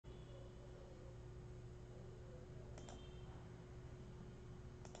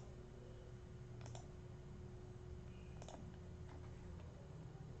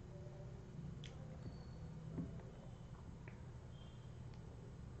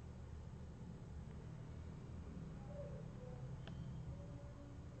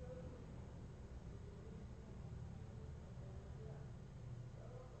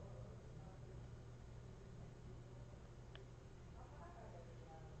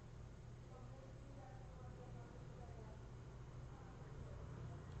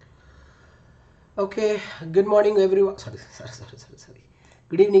Okay, good morning everyone. Sorry.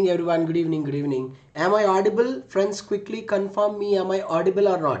 Good evening everyone. Good evening. Am I audible? Friends, quickly confirm me. Am I audible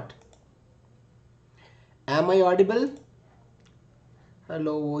or not? Am I audible?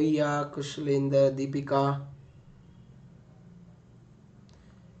 Hello, Oya, Kushlinda, Deepika.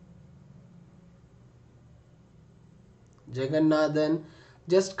 Jagannathan.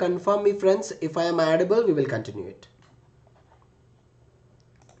 Just confirm me, friends. If I am audible, we will continue it.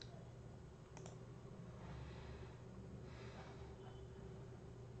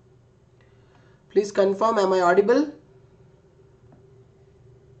 Please confirm. Am I audible?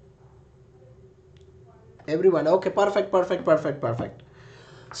 Everyone. Okay, perfect.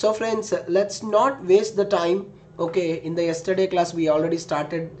 So friends, let's not waste the time. Okay, in the yesterday class we already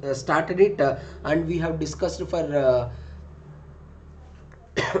started it, and we have discussed for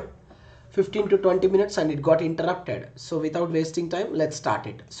 15 to 20 minutes and it got interrupted. So without wasting time, let's start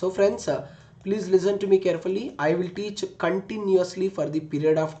it. So friends, please listen to me carefully. I will teach continuously for the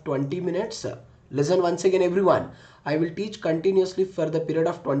period of 20 minutes. Listen once again everyone. I will teach continuously for the period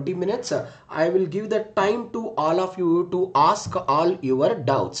of 20 minutes. I will give the time to all of you to ask all your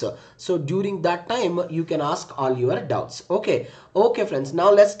doubts. So during that time, you can ask all your doubts. Okay friends,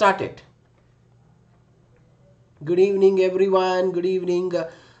 now let's start it. Good evening everyone. Good evening.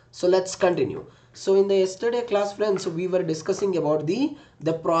 So let's continue. So in the yesterday class, friends, we were discussing about the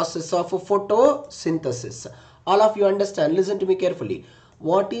process of photosynthesis. All of you understand, listen to me carefully.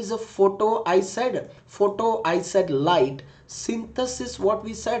 What is a photo? I said photo, I said light. Synthesis, what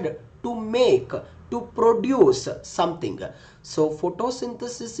we said, to make, to produce something. So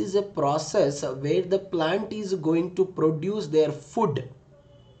photosynthesis is a process where the plant is going to produce their food,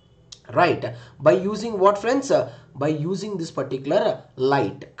 right, by using what, friends? By using this particular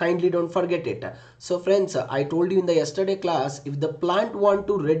light. Kindly don't forget it. So friends, I told you in the yesterday class, if the plant want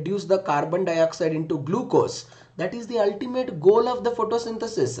to reduce the carbon dioxide into glucose, that is the ultimate goal of the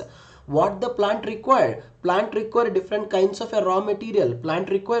photosynthesis. What the plant require? Plant require different kinds of a raw material. Plant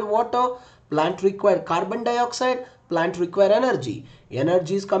require water, plant require carbon dioxide, plant require energy.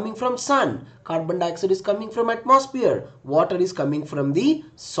 Energy is coming from sun, carbon dioxide is coming from atmosphere, water is coming from the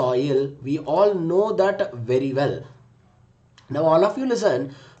soil. We all know that very well. Now all of you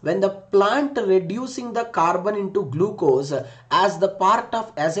listen. When the plant reducing the carbon into glucose as a part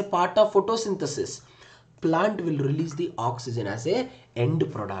of photosynthesis, plant will release the oxygen as a end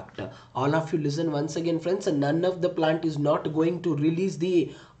product. All of you listen once again, friends. None of the plant is not going to release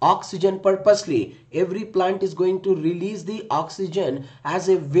the oxygen purposely. Every plant is going to release the oxygen as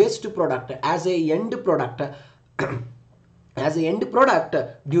a waste product, as a end product as a end product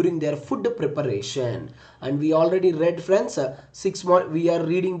during their food preparation. And we already read, friends, we are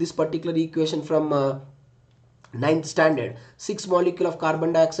reading this particular equation from 9th standard. 6 molecule of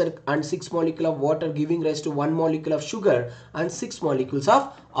carbon dioxide and 6 molecule of water giving rise to 1 molecule of sugar and 6 molecules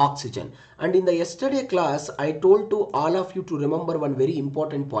of oxygen. And in the yesterday class, I told to all of you to remember one very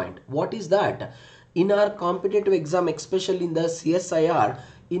important point. What is that? In our competitive exam, especially in the CSIR,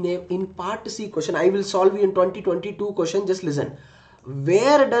 in part C question, I will solve you in 2022 question. Just listen.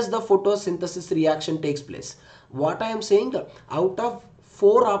 Where does the photosynthesis reaction takes place? What I am saying, out of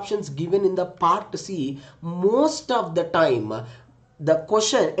 4 options given in the part C, most of the time the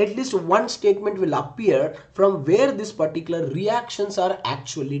question, at least one statement will appear from where this particular reactions are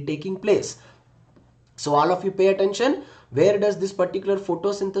actually taking place. So all of you pay attention. Where does this particular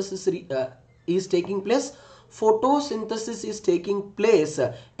photosynthesis is taking place? Photosynthesis is taking place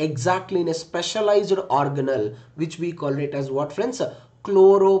exactly in a specialized organelle, which we call it as what, friends?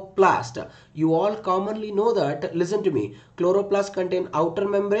 Chloroplast. You all commonly know that. Listen to me. Chloroplast contain outer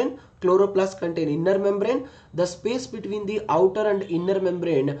membrane, chloroplast contain inner membrane. The space between the outer and inner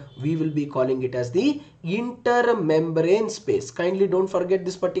membrane, we will be calling it as the intermembrane space. Kindly don't forget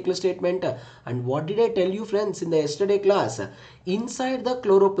this particular statement. And what did I tell you, friends, in the yesterday class? Inside the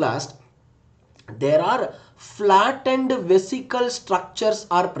chloroplast, there are flattened vesicle structures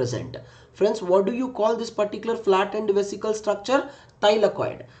are present. Friends, what do you call this particular flattened vesicle structure?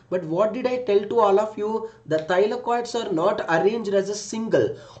 Thylakoid. But what did I tell to all of you? The thylakoids are not arranged as a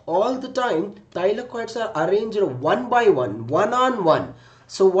single. All the time, thylakoids are arranged one by one, one on one.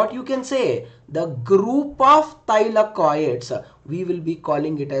 So what you can say, the group of thylakoids, we will be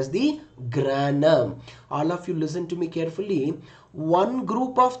calling it as the granum. All of you listen to me carefully. One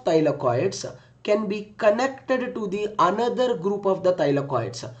group of thylakoids can be connected to the another group of the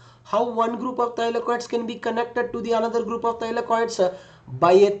thylakoids. How one group of thylakoids can be connected to the another group of thylakoids?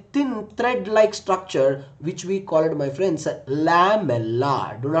 By a thin thread-like structure, which we called, my friends,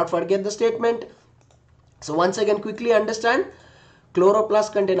 lamella. Do not forget the statement. So once again, quickly understand.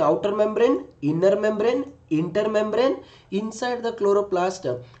 Chloroplast contain outer membrane, inner membrane, intermembrane. Inside the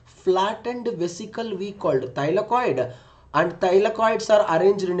chloroplast, flattened vesicle we called thylakoid, and thylakoids are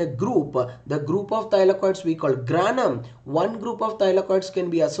arranged in a group. The group of thylakoids we call granum. One group of thylakoids can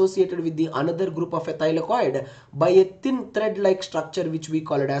be associated with the another group of a thylakoid by a thin thread like structure which we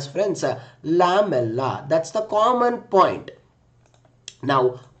call it as, friends, lamella. That's the common point.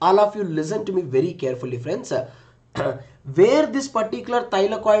 Now all of you listen to me very carefully, friends. Where this particular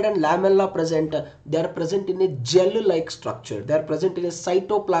thylakoid and lamella present, they are present in a gel like structure, they are present in a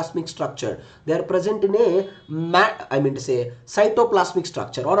cytoplasmic structure, they are present in a cytoplasmic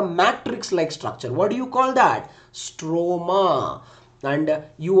structure or a matrix like structure. What do you call that? Stroma. And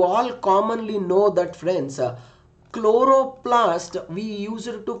you all commonly know that, friends, chloroplast, we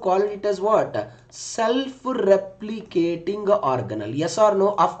used to call it as what? Self-replicating organelle. Yes or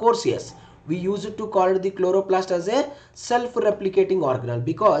no? Of course yes. We used to call the chloroplast as a self-replicating organelle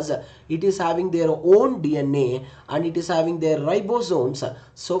because it is having their own DNA and it is having their ribosomes.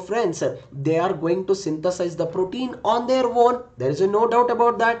 So friends, they are going to synthesize the protein on their own. There is no doubt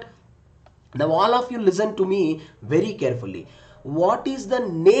about that. Now all of you listen to me very carefully. What is the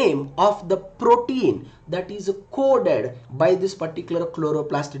name of the protein that is coded by this particular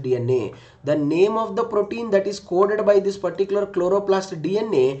chloroplast DNA? The name of the protein that is coded by this particular chloroplast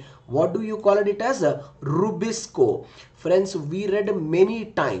DNA, what do you call it as? Rubisco. Friends, we read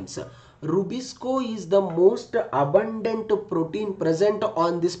many times. Rubisco is the most abundant protein present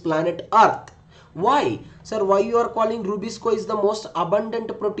on this planet Earth. Why? Sir, why you are calling Rubisco is the most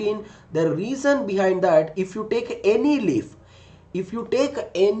abundant protein? The reason behind that, if you take any leaf, if you take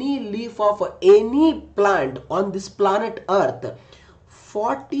any leaf of any plant on this planet Earth,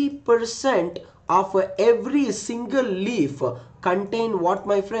 40% of every single leaf contain what,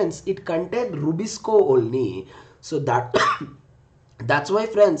 my friends? It contains Rubisco only. So that that's why,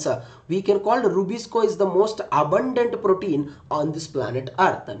 friends, we can call Rubisco is the most abundant protein on this planet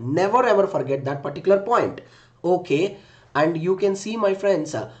Earth. Never ever forget that particular point. Okay, and you can see, my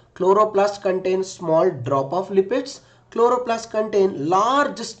friends, chloroplast contains small drop of lipids. Chloroplast contain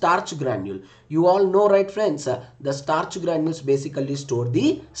large starch granule. You all know, right, friends? The starch granules basically store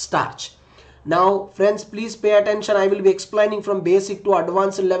the starch. Now, friends, please pay attention. I will be explaining from basic to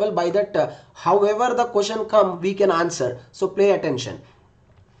advanced level. By that, however the question come, we can answer. So pay attention.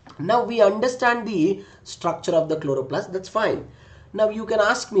 Now we understand the structure of the chloroplast. That's fine. Now you can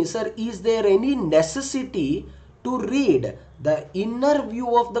ask me, sir, is there any necessity to read the inner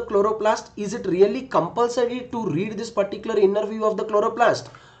view of the chloroplast? Is it really compulsory to read this particular inner view of the chloroplast?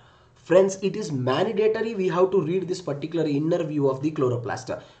 Friends, it is mandatory. We have to read this particular inner view of the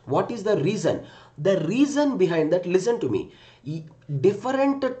chloroplast. What is the reason? The reason behind that, listen to me.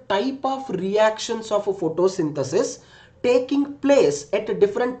 Different type of reactions of photosynthesis taking place at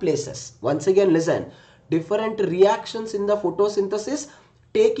different places. Once again, listen. Different reactions in the photosynthesis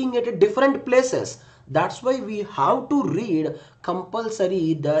taking at different places. That's why we have to read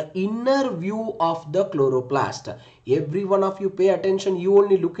compulsory the inner view of the chloroplast. Every one of you pay attention. You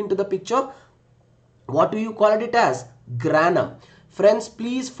only look into the picture. What do you call it as? Granum. Friends,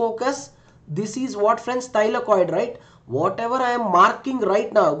 please focus. This is what, friends? Thylakoid, right? Whatever I am marking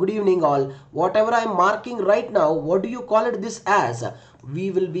right now, good evening all. Whatever I am marking right now, what do you call it this as?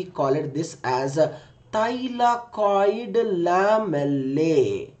 We will be call it this as thylakoid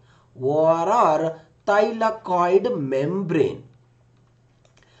lamellae or thylakoid membrane.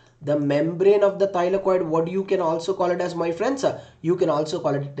 The membrane of the thylakoid, what you can also call it as, my friends? You can also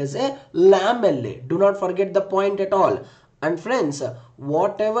call it as a lamellae. Do not forget the point at all. And friends,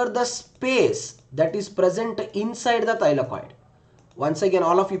 whatever the space that is present inside the thylakoid, once again,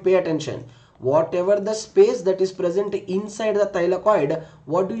 all of you pay attention. Whatever the space that is present inside the thylakoid,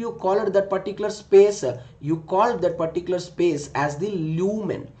 what do you call it, that particular space? You call that particular space as the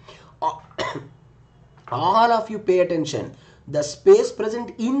lumen. All of you pay attention. The space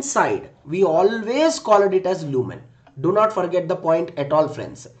present inside, we always call it as lumen. Do not forget the point at all,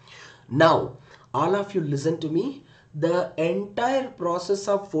 friends. Now, all of you listen to me. The entire process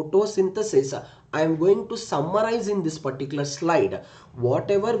of photosynthesis, I am going to summarize in this particular slide.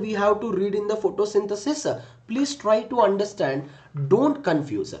 Whatever we have to read in the photosynthesis, please try to understand. Don't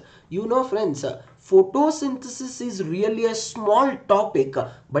confuse. You know, friends, photosynthesis is really a small topic,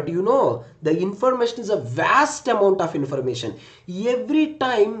 but you know, the information is a vast amount of information. Every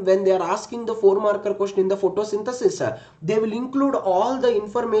time when they are asking the 4-marker question in the photosynthesis, they will include all the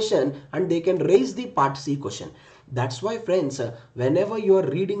information and they can raise the part C question. That's why, friends, whenever you are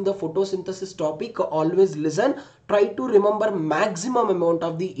reading the photosynthesis topic, always listen. Try to remember maximum amount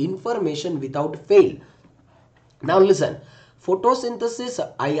of the information without fail. Now listen.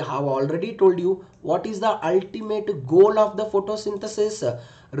 Photosynthesis, I have already told you what is the ultimate goal of the photosynthesis.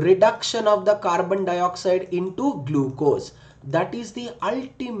 Reduction of the carbon dioxide into glucose. That is the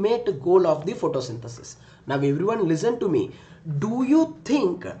ultimate goal of the photosynthesis. Now everyone listen to me. Do you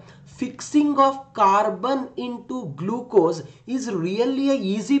think fixing of carbon into glucose is really a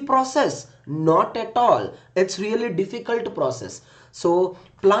easy process? Not at all. It's really difficult process. So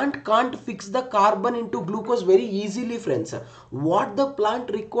plant can't fix the carbon into glucose very easily, friends. What the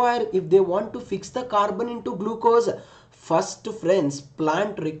plant require if they want to fix the carbon into glucose? First, friends,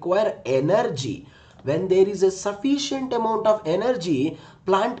 plant require energy. When there is a sufficient amount of energy,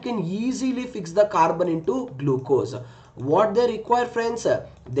 plant can easily fix the carbon into glucose. What they require, friends?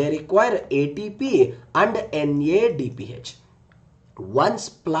 They require ATP and NADPH. Once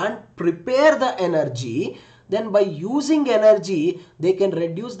plant prepare the energy, then by using energy they can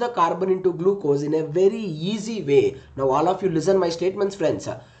reduce the carbon into glucose in a very easy way. Now all of you listen my statements, friends.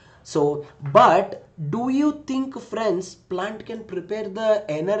 So but do you think, friends, plant can prepare the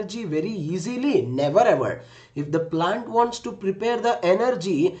energy very easily? Never ever. If the plant wants to prepare the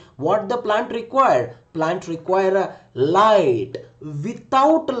energy, what the plant require? Plant require light.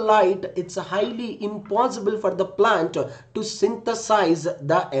 Without light, it's highly impossible for the plant to synthesize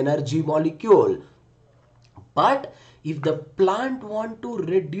the energy molecule. But if the plant want to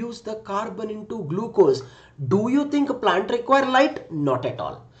reduce the carbon into glucose, do you think plant require light? Not at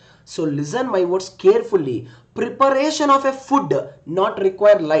all. So listen my words carefully. Preparation of a food not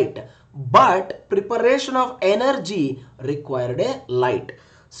require light, but preparation of energy required a light.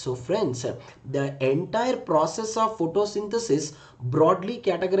 So friends, the entire process of photosynthesis broadly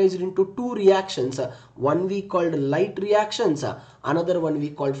categorized into two reactions. One we called light reactions, another one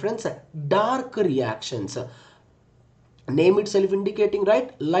we called, friends, dark reactions. Name itself indicating,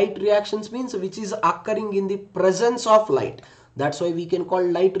 right? Light reactions means which is occurring in the presence of light. That's why we can call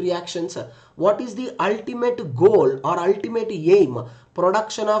light reactions. What is the ultimate goal or ultimate aim?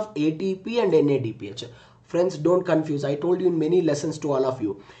 Production of ATP and NADPH. Friends, don't confuse. I told you in many lessons to all of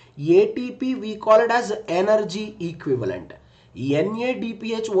you. ATP we call it as energy equivalent.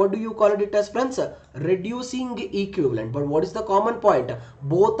 NADPH, what do you call it as, friends? Reducing equivalent. But what is the common point?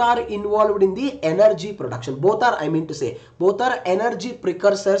 Both are involved in the energy production. Both are, I mean to say, both are energy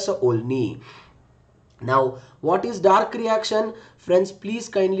precursors only. Now, what is dark reaction? Friends, please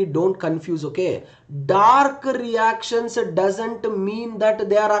kindly don't confuse, okay? Dark reactions doesn't mean that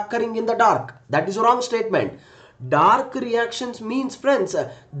they are occurring in the dark. That is a wrong statement. Dark reactions means, friends,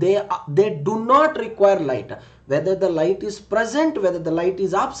 they do not require light. Whether the light is present, whether the light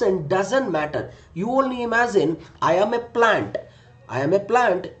is absent, doesn't matter. You only imagine, I am a plant. I am a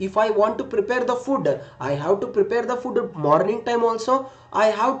plant. If I want to prepare the food, I have to prepare the food morning time also. I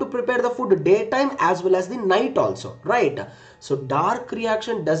have to prepare the food daytime as well as the night also, right? So dark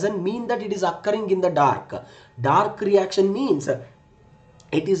reaction doesn't mean that it is occurring in the dark. Dark reaction means it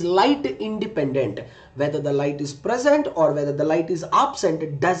is light independent. Whether the light is present or whether the light is absent,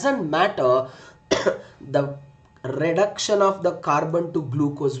 it doesn't matter. The reduction of the carbon to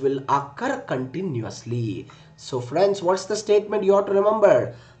glucose will occur continuously. So friends, what's the statement you have to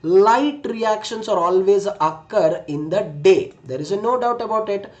remember? Light reactions are always occur in the day. There is no doubt about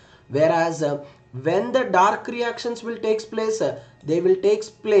it. Whereas when the dark reactions will take place, they will take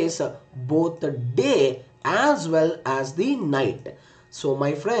place both the day as well as the night. So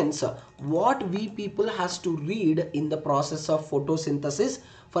my friends, what we people has to read in the process of photosynthesis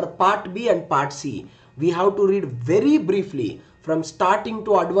for part B and part C, we have to read very briefly from starting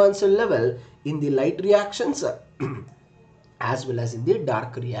to advanced level in the light reactions as well as in the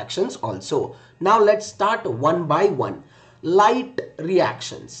dark reactions also. Now let's start one by one. Light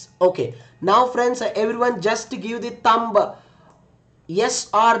reactions. Okay. Now friends, everyone just give the thumb yes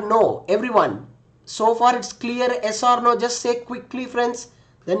or no. Everyone. So far it's clear, yes or no. Just say quickly, friends.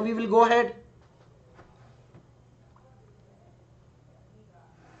 Then we will go ahead.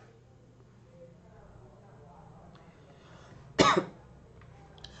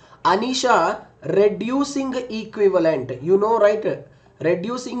 Anisha, reducing equivalent. You know, right?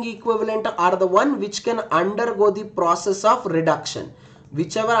 Reducing equivalent are the one which can undergo the process of reduction.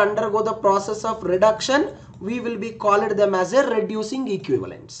 Whichever undergo the process of reduction, we will be called them as a reducing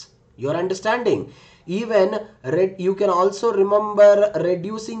equivalents. Your understanding? Even you can also remember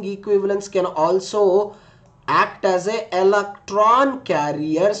reducing equivalents can also act as a electron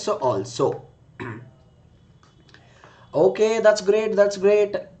carriers also. Okay, that's great. That's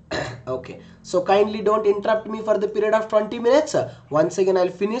great. Okay, so kindly don't interrupt me for the period of 20 minutes. Once again, I'll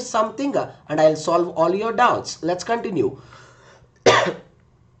finish something and I'll solve all your doubts. Let's continue.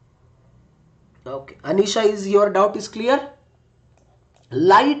 Okay, Anisha, is your doubt is clear?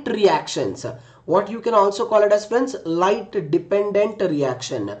 light reactions. What you can also call it as, friends, light dependent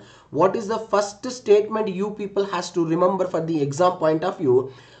reaction. What is the first statement you people has to remember for the exam point of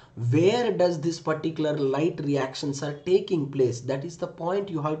view? Where does this particular light reactions are taking place? That is the point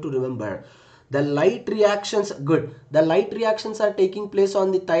you have to remember. The light reactions, good. The light reactions are taking place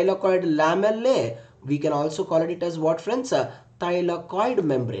on the thylakoid lamellae. We can also call it as what, friends? Thylakoid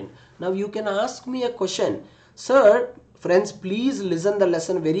membrane. Now you can ask me a question. Sir, friends, please listen the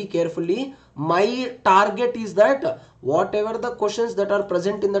lesson very carefully. My target is that whatever the questions that are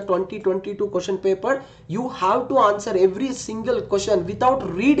present in the 2022 question paper, you have to answer every single question without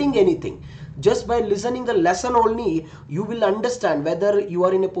reading anything. Just by listening the lesson only, you will understand whether you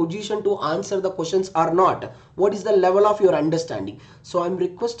are in a position to answer the questions or not. What is the level of your understanding? So I'm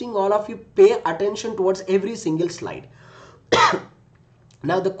requesting all of you pay attention towards every single slide.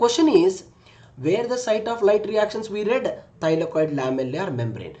 Now the question is, where the site of light reactions we read? Thylakoid lamellar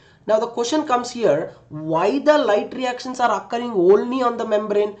membrane. Now the question comes here, why the light reactions are occurring only on the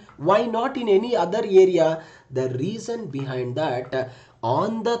membrane? Why not in any other area? The reason behind that,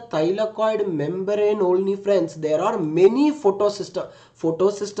 on the thylakoid membrane only, friends, there are many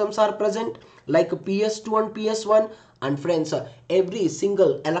photosystems are present, like PS2 and PS1, and friends, every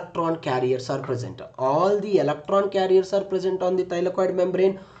single electron carriers are present. All the electron carriers are present on the thylakoid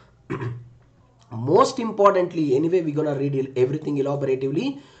membrane. Most importantly, anyway, we're gonna read everything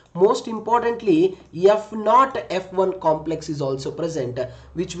elaboratively. Most importantly, F0 F1 complex is also present,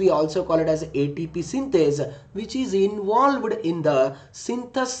 which we also call it as ATP synthase, which is involved in the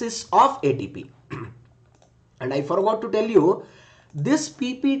synthesis of ATP. And I forgot to tell you, this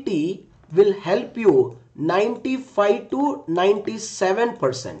PPT will help you 95 to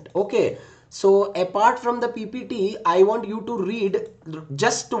 97%. Okay. So apart from the PPT, I want you to read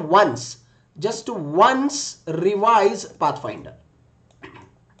just once revise Pathfinder.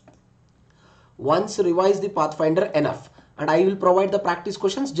 Once revise the Pathfinder enough, and I will provide the practice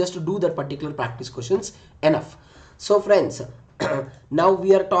questions. Just to do that particular practice questions enough. So friends, now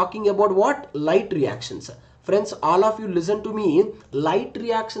we are talking about what? Light reactions. Friends, all of you listen to me. Light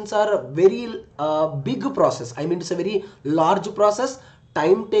reactions are a very big process. I mean, it's a very large process,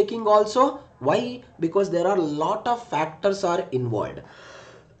 time taking also. Why? Because there are a lot of factors are involved.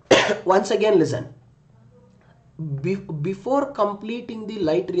 Once again, listen. Before completing the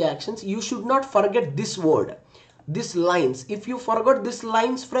light reactions, you should not forget this word, these lines. If you forgot these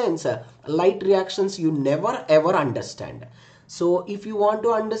lines, friends, light reactions you never ever understand. So if you want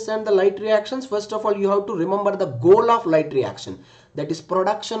to understand the light reactions, first of all, you have to remember the goal of light reaction, that is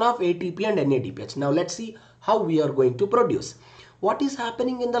production of ATP and NADPH. Now let's see how we are going to produce. What is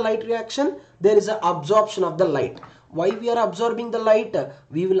happening in the light reaction? There is an absorption of the light. Why we are absorbing the light?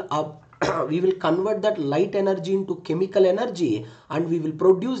 We will convert that light energy into chemical energy, and we will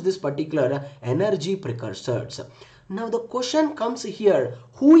produce this particular energy precursors. Now the question comes here,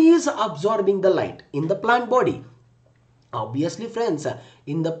 who is absorbing the light in the plant body? Obviously, friends,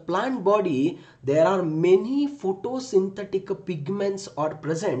 in the plant body there are many photosynthetic pigments are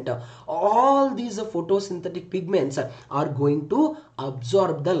present. All these photosynthetic pigments are going to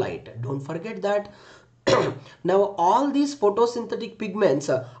absorb the light. Don't forget that. Now all these photosynthetic pigments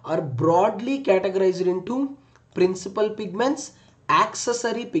are broadly categorized into principal pigments,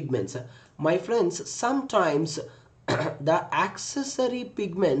 accessory pigments. My friends, sometimes the accessory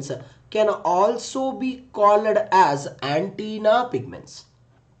pigments can also be called as antenna pigments.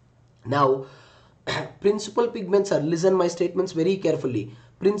 Now principal pigments are, listen my statements very carefully.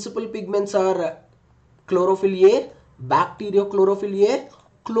 Principal pigments are chlorophyll A, bacteriochlorophyll A,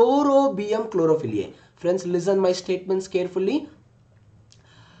 chlorobium chlorophyll A. Friends, listen my statements carefully.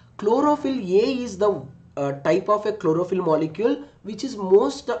 Chlorophyll A is the type of a chlorophyll molecule which is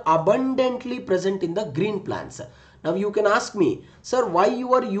most abundantly present in the green plants. Now you can ask me, sir, why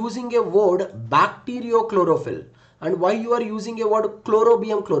you are using a word bacteriochlorophyll and why you are using a word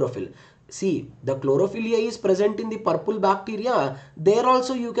chlorobium chlorophyll? See, the chlorophyll A is present in the purple bacteria. There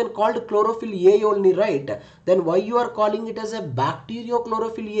also you can call it chlorophyll A only, right? Then why you are calling it as a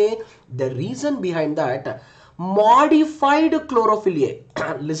bacteriochlorophyll A? The reason behind that, modified chlorophyll A.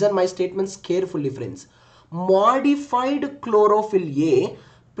 Listen my statements carefully, friends. Modified chlorophyll A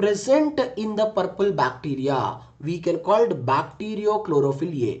present in the purple bacteria, we can call it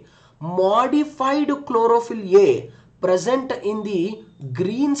bacteriochlorophyll A. Modified chlorophyll A present in the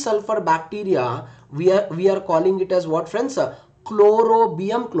green sulfur bacteria, we are calling it as what, friends?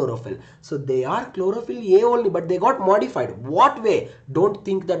 Chlorobium chlorophyll. So they are chlorophyll A only, but they got modified. What way? Don't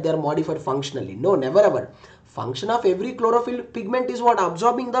think that they are modified functionally. No, never ever. Function of every chlorophyll pigment is what?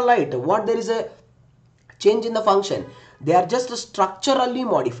 Absorbing the light. What? There is a change in the function. They are just structurally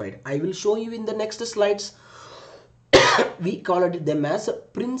modified. I will show you in the next slides. We call it them as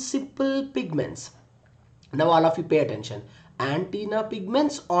principal pigments. Now all of you pay attention. Antenna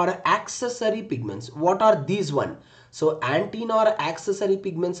pigments or accessory pigments. What are these one? So antenna or accessory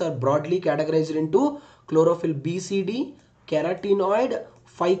pigments are broadly categorized into chlorophyll BCD, carotenoid,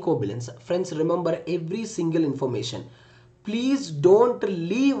 phycobilins. Friends, remember every single information. Please don't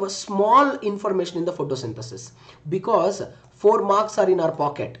leave small information in the photosynthesis, because 4 marks are in our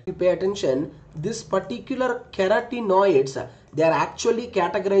pocket. You pay attention, this particular carotenoids, they are actually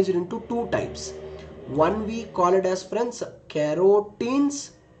categorized into 2 types. One we call it as, friends,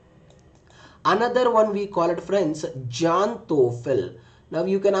 carotenes. Another one we call it, friends, xanthophyll. Now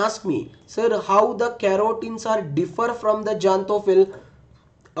you can ask me, sir, how the carotenes are differ from the xanthophyll?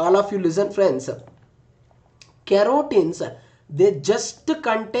 All of you listen, friends. Carotenes, they just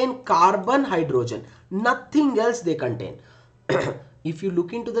contain carbon, hydrogen, nothing else they contain. If you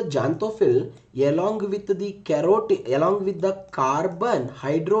look into the xanthophyll, along with the carbon,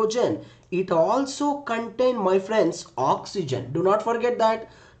 hydrogen, it also contain, my friends, oxygen. Do not forget that.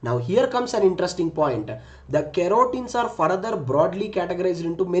 Now here comes an interesting point. The carotenes are further broadly categorized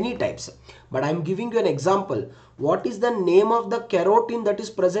into many types, but I am giving you an example. What is the name of the carotene that is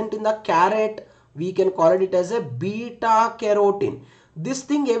present in the carrot? We can call it as a beta carotene. This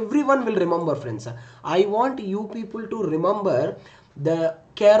thing everyone will remember, friends. I want you people to remember the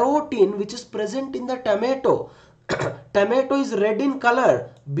carotene which is present in the tomato. Tomato is red in color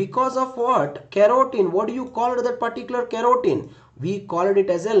because of what? Carotene. What do you call that particular carotene? We called it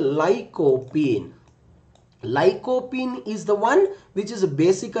as a lycopene. Lycopene is the one which is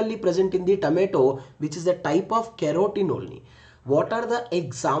basically present in the tomato, which is a type of carotene only. What are the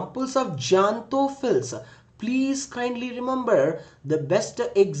examples of xanthophylls? Please kindly remember, the best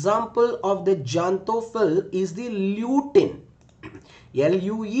example of the xanthophyll is the lutein.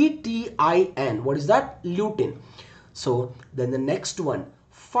 Lutein. What is that? Lutein. So then the next one,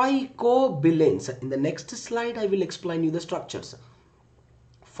 phycobilins. In the next slide, I will explain you the structures.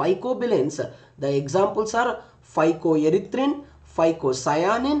 Phycobilins, the examples are phycoerythrin,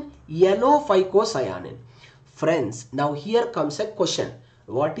 phycocyanin, yellow phycocyanin. Friends, now here comes a question.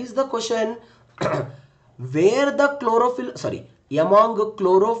 What is the question? Where the among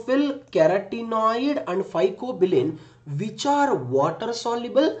chlorophyll, carotenoid and phycobilin, which are water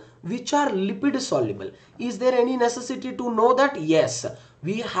soluble, which are lipid soluble? Is there any necessity to know that? Yes,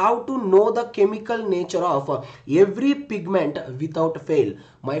 we have to know the chemical nature of every pigment without fail.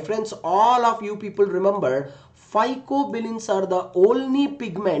 My friends, all of you people remember, phycobilins are the only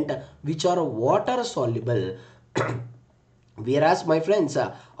pigment which are water soluble. Whereas, my friends,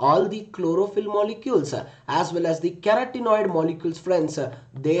 all the chlorophyll molecules as well as the carotenoid molecules, friends,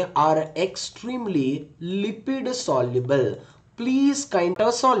 they are extremely lipid soluble. Please kind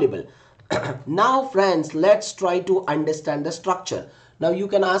of soluble. Now, friends, let's try to understand the structure. Now, you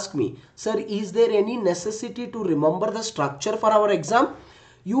can ask me, sir, is there any necessity to remember the structure for our exam?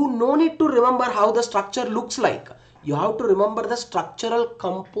 You no need to remember how the structure looks like. You have to remember the structural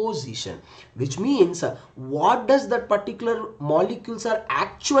composition, which means what does that particular molecules are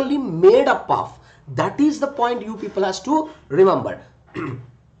actually made up of. That is the point you people has to remember.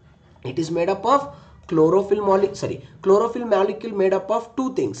 It is made up of chlorophyll molecule made up of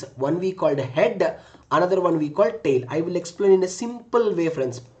 2 things. One we called head, another one we called tail. I will explain in a simple way,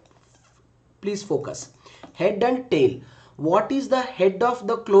 friends. Please focus. Head and tail. What is the head of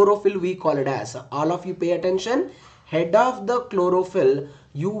the chlorophyll? We call it as, all of you pay attention, head of the chlorophyll,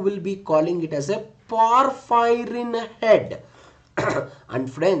 you will be calling it as a porphyrin head.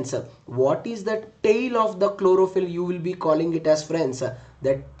 And friends, what is the tail of the chlorophyll? You will be calling it as, friends,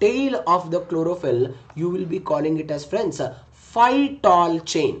 the tail of the chlorophyll, you will be calling it as, friends, phytol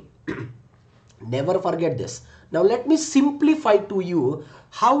chain. Never forget this. Now let me simplify to you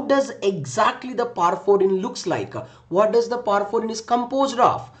how does exactly the porphyrin looks like. What does the porphyrin is composed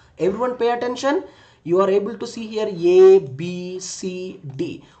of? Everyone pay attention. You are able to see here A, B, C,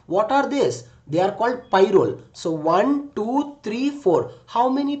 D. What are these? They are called pyrrole. So 1, 2, 3, 4. How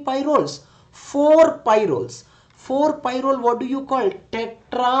many pyrroles? 4 pyrroles. 4 pyrrole, what do you call?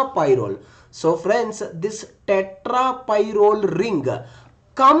 Tetrapyrrole. So friends, this tetrapyrrole ring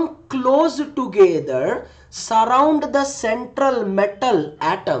come close together, surround the central metal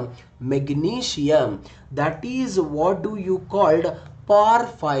atom, magnesium. That is what do you called?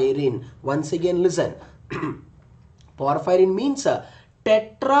 Porphyrin. Once again listen. Porphyrin means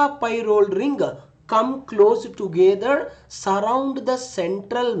tetrapyrrole ring come close together, surround the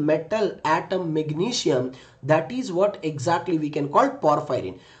central metal atom magnesium. That is what exactly we can call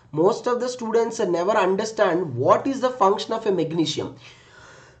porphyrin. Most of the students never understand what is the function of a magnesium.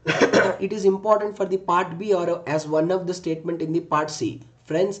 It is important for the part B or as one of the statement in the part C.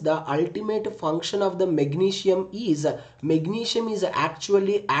 Friends, the ultimate function of the magnesium is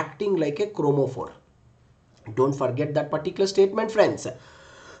actually acting like a chromophore. Don't forget that particular statement, friends.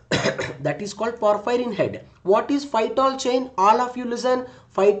 That is called porphyrin head. What is phytol chain? All of you listen.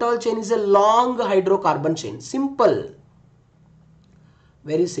 Phytol chain is a long hydrocarbon chain. Simple.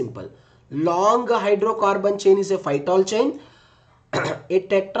 Very simple. Long hydrocarbon chain is a phytol chain. A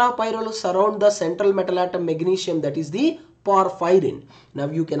tetrapyrrole surround the central metal atom magnesium, that is the porphyrin. Now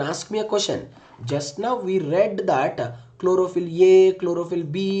you can ask me a question. Just now we read that chlorophyll A, chlorophyll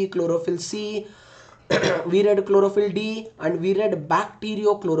B, chlorophyll C, we read chlorophyll D, and we read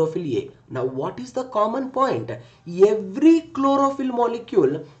bacteriochlorophyll A. Now what is the common point? Every chlorophyll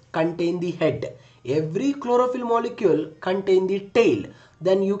molecule contain the head. Every chlorophyll molecule contain the tail.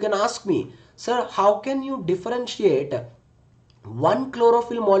 Then you can ask me, sir, how can you differentiate one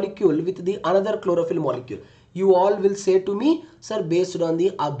chlorophyll molecule with the another chlorophyll molecule? You all will say to me, sir, based on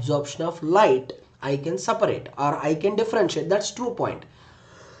the absorption of light, I can separate or I can differentiate. That's true point.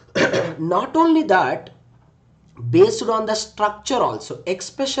 Not only that, based on the structure also,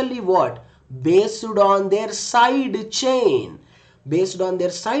 especially what? Based on their side chain. Based on their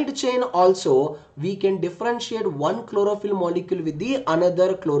side chain also, we can differentiate one chlorophyll molecule with the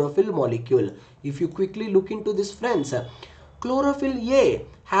another chlorophyll molecule. If you quickly look into this, friends, chlorophyll A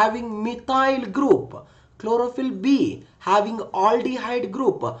having methyl group, chlorophyll B having aldehyde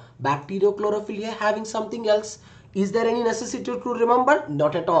group, bacteriochlorophyll A having something else. Is there any necessity to remember?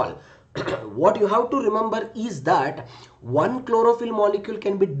 Not at all. What you have to remember is that one chlorophyll molecule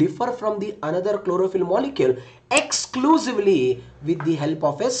can be differ from the another chlorophyll molecule exclusively with the help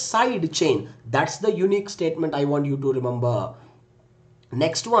of a side chain. That's the unique statement I want you to remember.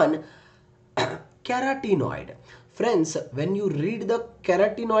 Next one, carotenoid. Friends, when you read the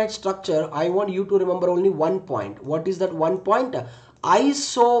carotenoid structure, I want you to remember only one point. What is that one point?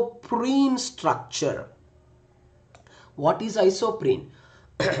 Isoprene structure. What is isoprene?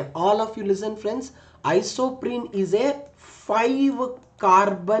 All of you listen, friends. Isoprene is a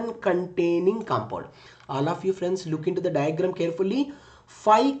 5-carbon containing compound. All of you friends, look into the diagram carefully.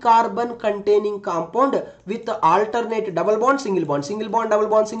 5-carbon containing compound with alternate double bond, single bond, single bond, double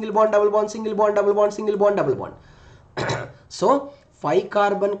bond, single bond, double bond, single bond, double bond, single bond, double bond. So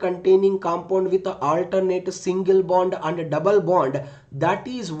 5-carbon containing compound with alternate single bond and double bond, that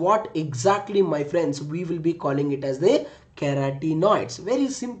is what exactly, my friends, we will be calling it as the carotenoids. Very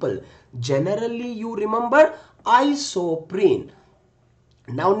simple. Generally you remember isoprene.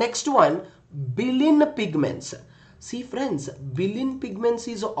 Now next one, bilin pigments. See friends, bilin pigments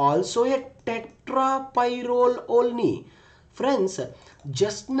is also a tetrapyrrole only. Friends,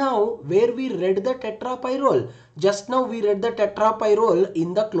 just now where we read the tetrapyrrole, just now we read the tetrapyrrole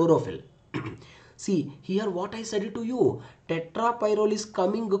in the chlorophyll. See here what I said to you, tetrapyrrole is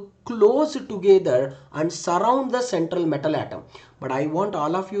coming close together and surround the central metal atom. But I want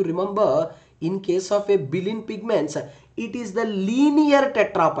all of you remember, in case of a bilin pigments, it is the linear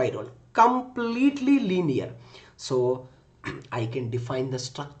tetrapyrrole, completely linear. So I can define the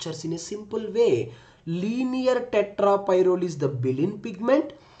structures in a simple way. Linear tetrapyrrole is the bilin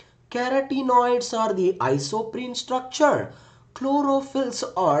pigment. Carotenoids are the isoprene structure. Chlorophylls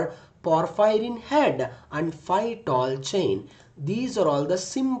are porphyrin head and phytol chain. These are all the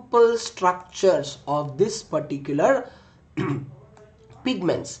simple structures of this particular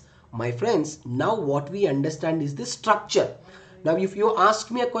pigments. My friends, now what we understand is the structure. Now if you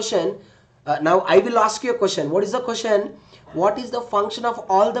ask me a question, now I will ask you a question. What is the question? What is the function of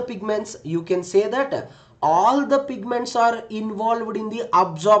all the pigments? You can say that all the pigments are involved in the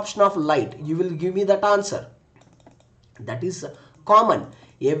absorption of light. You will give me that answer. That is common.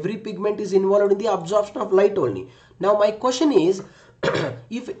 Every pigment is involved in the absorption of light only. Now my question is,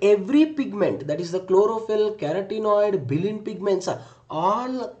 if every pigment, that is the chlorophyll, carotenoid, bilin pigments,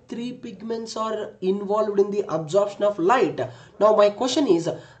 all three pigments are involved in the absorption of light. Now my question is,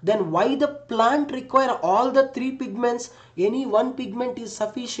 then why the plant require all the three pigments? Any one pigment is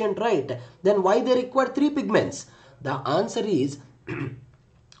sufficient, right? Then why they require three pigments? The answer is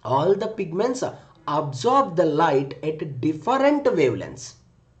all the pigments absorb the light at different wavelengths.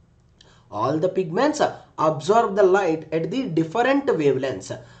 All the pigments absorb the light at the different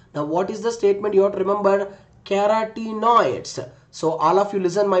wavelengths. Now what is the statement you have to remember? Carotenoids. So all of you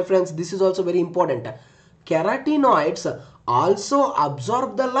listen, my friends, this is also very important. carotenoids also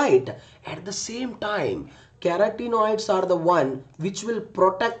absorb the light. At the same time, carotenoids are the one which will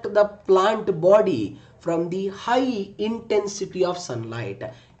protect the plant body from the high intensity of sunlight.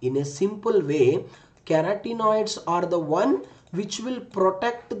 In a simple way, carotenoids are the one which will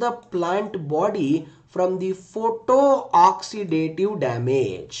protect the plant body from the photooxidative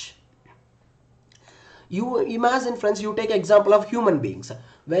damage. You imagine, friends, you take example of human beings.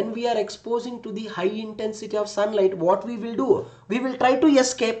 When we are exposing to the high intensity of sunlight, what we will do? We will try to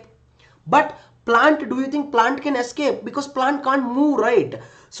escape. But plant, do you think plant can escape? Because plant can't move, right?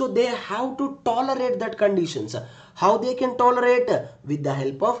 So they have to tolerate that conditions. How they can tolerate? With the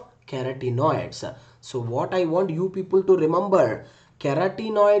help of carotenoids. So what I want you people to remember,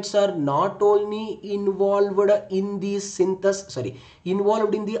 carotenoids are not only involved in the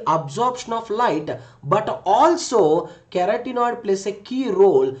involved in the absorption of light, but also carotenoid plays a key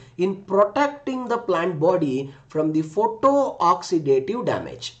role in protecting the plant body from the photooxidative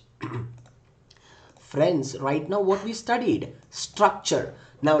damage. Friends, right now what we studied? Structure.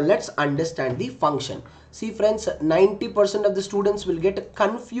 Now let's understand the function. See friends, 90% of the students will get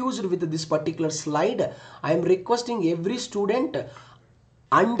confused with this particular slide. I am requesting every student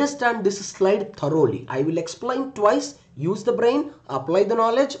understand this slide thoroughly. I will explain twice. Use the brain, apply the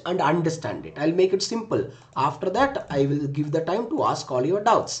knowledge and understand it. I'll make it simple. After that, I will give the time to ask all your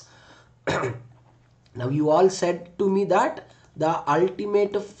doubts. Now you all said to me that the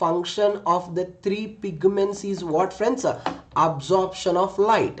ultimate function of the three pigments is what, friends? Absorption of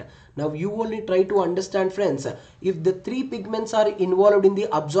light. Now you only try to understand, friends, if the three pigments are involved in the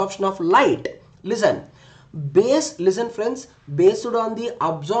absorption of light, listen friends, based on the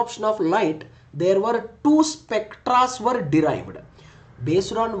absorption of light, there were two spectra were derived.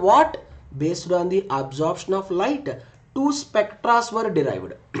 Based on what? Based on the absorption of light, two spectra were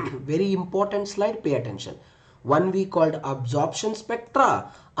derived. Very important slide, pay attention. One we called absorption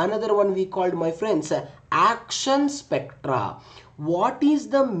spectra, another one we called, my friends, action spectra. What is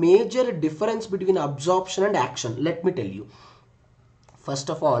the major difference between absorption and action? Let me tell you.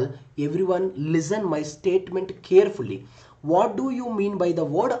 First of all, everyone listen my statement carefully. What do you mean by the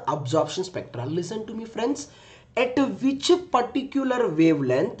word absorption spectra? Listen to me, friends. At which particular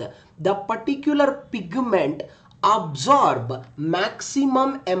wavelength the particular pigment absorb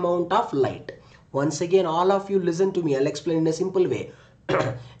maximum amount of light? Once again, all of you listen to me. I'll explain in a simple way.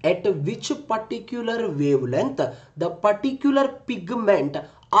 At which particular wavelength the particular pigment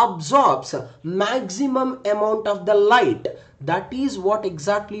absorbs maximum amount of the light? That is what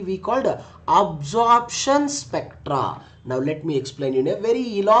exactly we called absorption spectra. Now let me explain in a very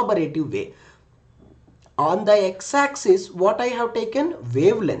elaborative way. On the x-axis, what I have taken?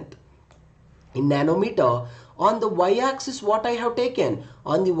 Wavelength in nanometer. On the y-axis, what I have taken?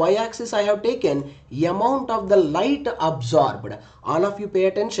 On the y-axis, I have taken amount of the light absorbed. All of you pay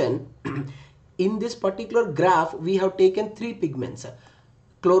attention. In this particular graph, we have taken three pigments.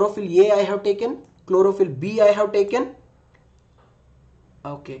 Chlorophyll A I have taken, chlorophyll B I have taken,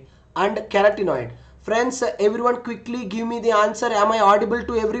 okay, and carotenoid. Friends, everyone quickly give me the answer. Am I audible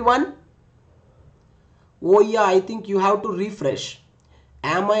to everyone? Oh yeah, I think you have to refresh.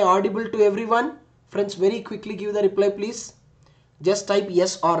 Am I audible to everyone? Friends, very quickly give the reply, please. Just type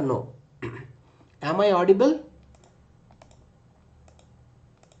yes or no. Am I audible?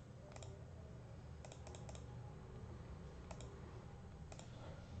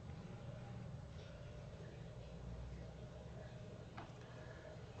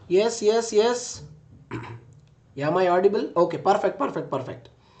 Yes, yes, yes. Am I audible? Okay, perfect.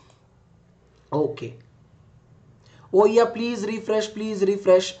 Okay. Oh yeah, please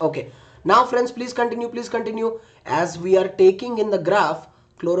refresh. Okay. Now friends, please continue. As we are taking in the graph,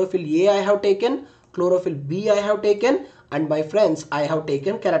 chlorophyll A I have taken, chlorophyll B I have taken, and my friends, I have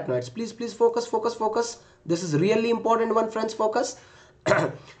taken carotenoids. Please focus. This is really important one, friends, focus.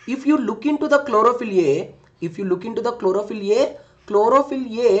 If you look into the chlorophyll A,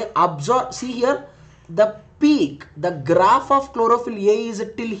 chlorophyll A absorb, see here, the peak, the graph of chlorophyll A is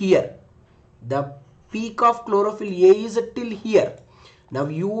till here. The peak of chlorophyll A is till here. Now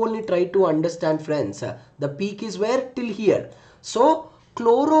you only try to understand, friends. The peak is where? Till here. So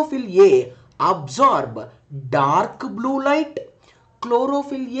chlorophyll A absorb dark blue light.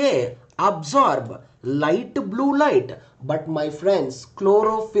 Chlorophyll A absorb light blue light. But my friends,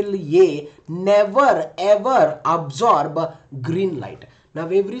 chlorophyll A never ever absorb green light. Now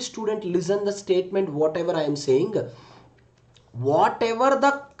every student listen the statement whatever I am saying. Whatever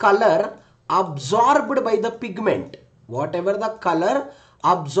the color absorbed by the pigment,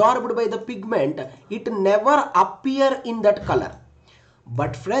 it never appear in that color.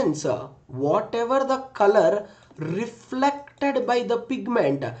 But friends, whatever the color reflected by the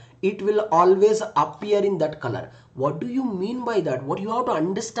pigment, it will always appear in that color. What do you mean by that? What you have to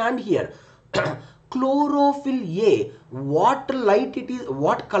understand here? Chlorophyll A, what light it is,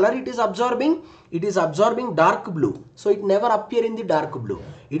 what color it is absorbing? It is absorbing dark blue, so it never appear in the dark blue.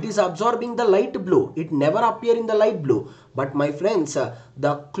 It is absorbing the light blue, it never appear in the light blue. But my friends,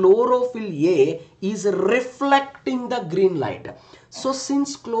 the chlorophyll A is reflecting the green light. So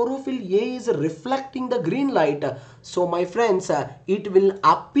since chlorophyll A is reflecting the green light, so my friends, it will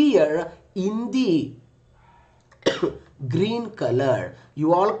appear in the green color.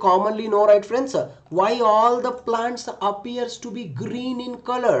 You all commonly know, right friends, why all the plants appears to be green in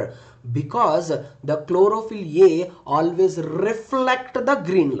color? Because the chlorophyll A always reflect the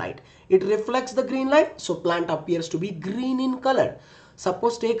green light. It reflects the green light, so plant appears to be green in color.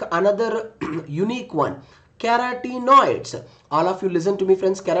 Suppose take another unique one, carotenoids. All of you listen to me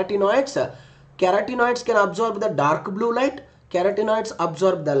friends, carotenoids. Carotenoids can absorb the dark blue light. Carotenoids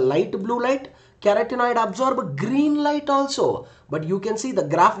absorb the light blue light. Carotenoid absorb green light also. But you can see the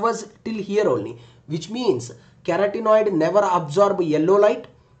graph was till here only, which means carotenoid never absorb yellow light.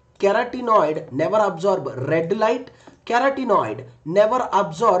 Carotenoid never absorb red light. Carotenoid never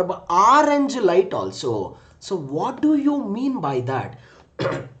absorb orange light also. So what do you mean by that?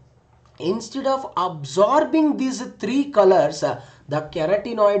 Instead of absorbing these three colors, the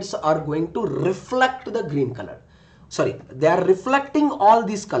carotenoids are going to reflect the green color. Sorry, they are reflecting all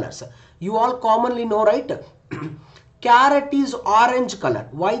these colors. You all commonly know, right? Carrot is orange color.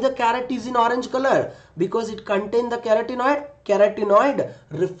 Why the carrot is in orange color? Because it contains the carotenoid. Carotenoid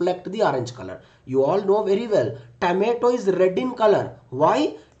reflect the orange color. You all know very well. Tomato is red in color.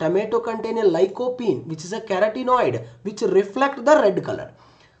 Why? Tomato contain a lycopene, which is a carotenoid, which reflect the red color.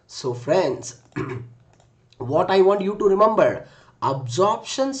 So friends, what I want you to remember,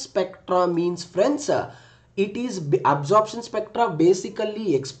 absorption spectra means friends, it is absorption spectra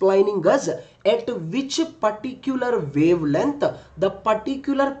basically explaining us at which particular wavelength the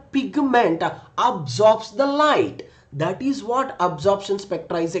particular pigment absorbs the light. That is what absorption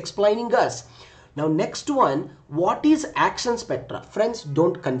spectra is explaining us. Now next one, what is action spectra? Friends,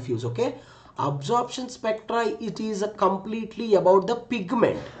 don't confuse, okay? Absorption spectra, it is completely about the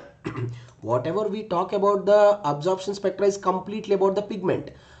pigment. Whatever we talk about the absorption spectra is completely about the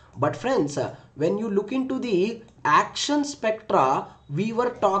pigment. But friends, when you look into the action spectra, we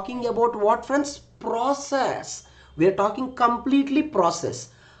were talking about what friends? Process. We are talking completely process.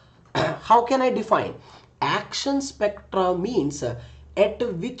 How can I define? Action spectra means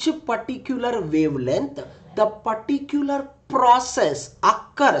at which particular wavelength the particular process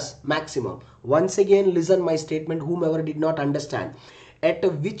occurs maximum. Once again, listen my statement, whomever did not understand. At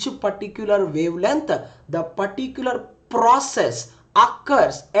which particular wavelength the particular process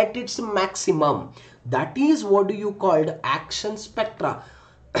occurs at its maximum. That is what you called action spectra.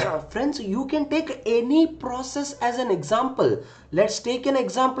 Friends, you can take any process as an example. Let's take an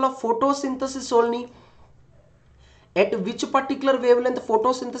example of photosynthesis only. At which particular wavelength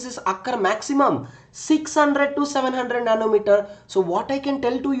photosynthesis occur maximum? 600 to 700 nanometer. So what I can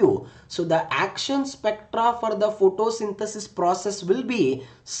tell to you? So the action spectra for the photosynthesis process will be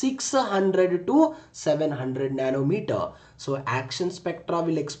 600 to 700 nanometer. So action spectra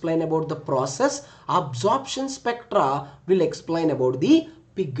will explain about the process. Absorption spectra will explain about the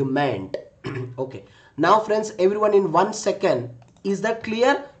pigment. Okay. Now friends, everyone in 1 second. Is that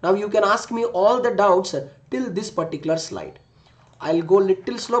clear? Now you can ask me all the doubts till this particular slide. I'll go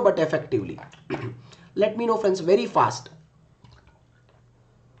little slow but effectively. Let me know friends very fast.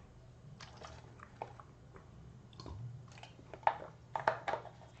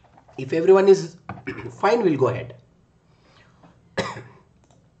 If everyone is fine, we'll go ahead.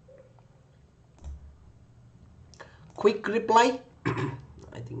 Quick reply.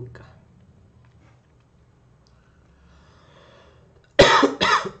 I think.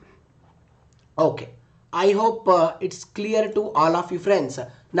 Okay. I hope it's clear to all of you friends.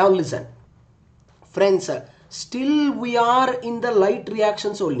 Now listen. Friends, still we are in the light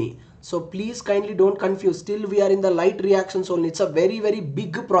reactions only. So please kindly don't confuse. Still we are in the light reactions only. It's a very, very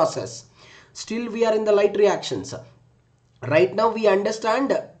big process. Still we are in the light reactions. Right now we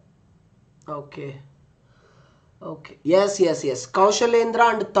understand. Okay. Okay. Yes.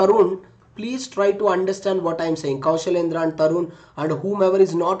 Kaushalendra and Tarun, please try to understand what I am saying. Kaushalendra and Tarun and whomever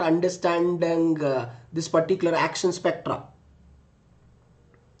is not understanding this particular action spectra.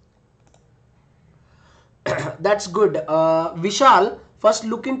 That's good. Vishal, first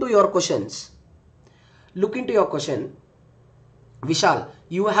look into your questions. Look into your question. Vishal,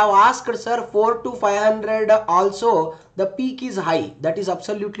 you have asked sir 4 to 500 also the peak is high. That is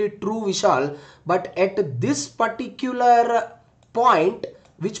absolutely true, Vishal. But at this particular point,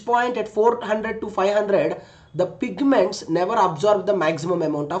 which point at 400 to 500, the pigments never absorb the maximum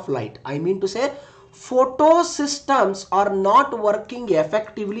amount of light. I mean to say photosystems are not working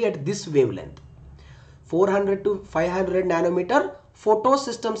effectively at this wavelength. 400 to 500 nanometer,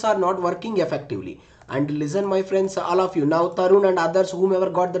 photosystems are not working effectively. And listen my friends, all of you, now Tarun and others, whomever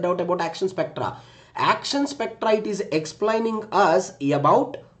got the doubt about action spectra. Action spectra, it is explaining us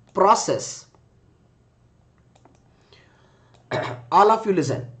about process. All of you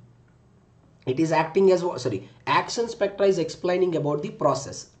listen. It is acting as, sorry, action spectra is explaining about the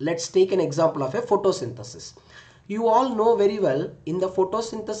process. Let's take an example of a photosynthesis. You all know very well, in the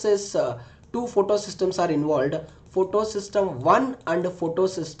photosynthesis, two photosystems are involved, photosystem 1 and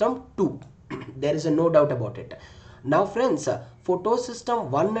photosystem 2. There is no doubt about it. Now friends, photosystem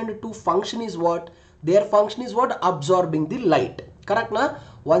 1 and 2 function is what? Their function is what? Absorbing the light. Correct na?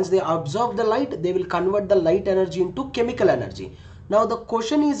 Once they absorb the light, they will convert the light energy into chemical energy. Now the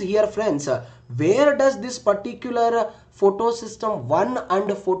question is here friends, where does this particular photosystem 1 and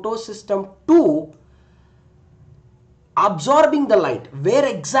photosystem 2 absorbing the light? Where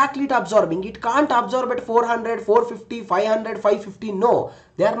exactly it absorbing? It can't absorb at 400, 450, 500, 550. No,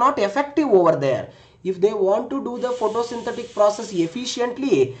 they are not effective over there. If they want to do the photosynthetic process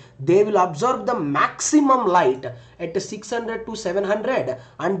efficiently, they will absorb the maximum light at 600 to 700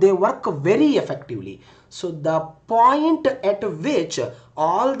 and they work very effectively. So the point at which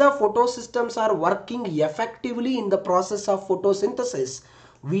all the photosystems are working effectively in the process of photosynthesis,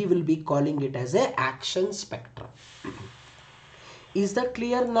 we will be calling it as a action spectrum. Is that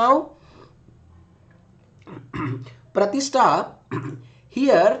clear now? Pratishta,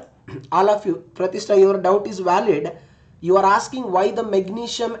 here all of you, Pratishta, your doubt is valid. You are asking why the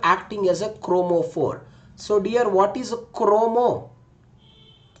magnesium acting as a chromophore. So dear, what is a chromo?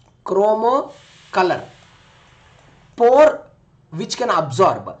 Chromo, color. Pore, which can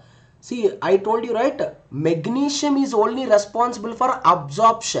absorb. See, I told you, right? Magnesium is only responsible for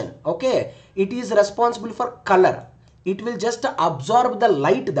absorption. Okay, it is responsible for color. It will just absorb the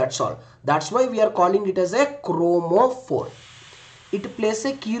light, that's all. That's why we are calling it as a chromophore. It plays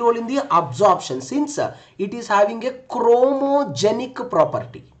a key role in the absorption since it is having a chromogenic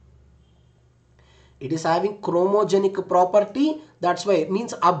property. It is having chromogenic property, that's why it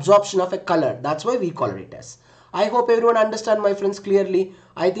means absorption of a color. That's why we call it as. I hope everyone understand my friends clearly.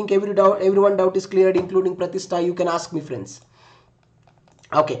 I think everyone doubt is cleared, including Pratishta. You can ask me, friends.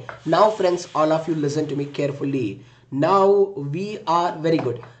 Okay, now friends, all of you listen to me carefully. Now we are very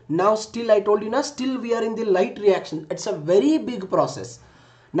good. Now still I told you now, still we are in the light reaction. It's a very big process.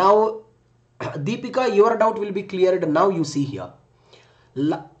 Now Deepika, your doubt will be cleared. Now you see here.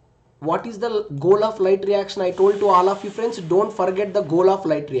 What is the goal of light reaction? I told to all of you friends, don't forget the goal of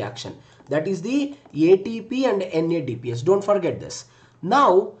light reaction. That is the ATP and NADPS. Don't forget this.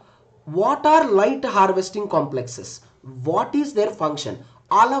 Now, what are light harvesting complexes? What is their function?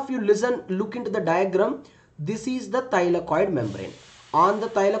 All of you listen, look into the diagram. This is the thylakoid membrane. On the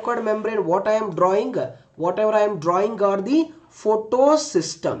thylakoid membrane, what I am drawing, whatever I am drawing are the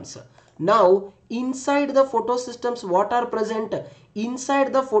photosystems. Now, inside the photosystems, what are present?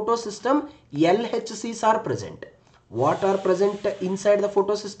 Inside the photosystem, LHCs are present. What are present inside the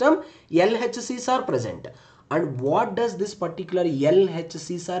photosystem? LHCs are present. And what does this particular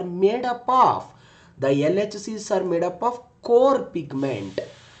LHCs are made up of? The LHCs are made up of core pigment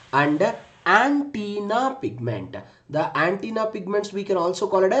and antenna pigment. The antenna pigments we can also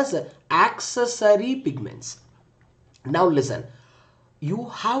call it as accessory pigments. Now listen. You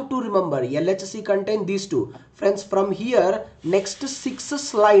have to remember LHC contain these two. Friends, from here, next 6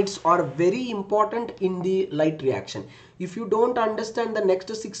 slides are very important in the light reaction. If you don't understand the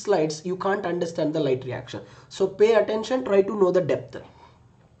next 6 slides, you can't understand the light reaction. So pay attention, try to know the depth.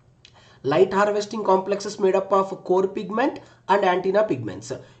 Light harvesting complexes made up of core pigment and antenna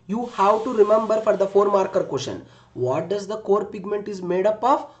pigments. You have to remember for the 4-marker question. What does the core pigment is made up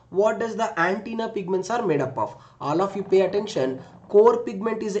of? What does the antenna pigments are made up of? All of you pay attention. Core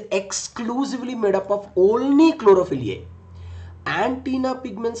pigment is exclusively made up of only chlorophyll A. Antenna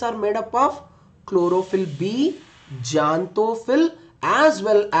pigments are made up of chlorophyll B, xanthophyll, as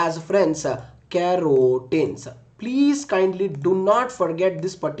well as friends, carotenes. Please kindly do not forget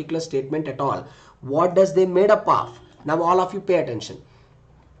this particular statement at all. What does they made up of? Now all of you pay attention.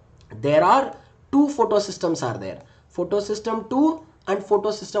 There are two photosystems are there. Photosystem 2 and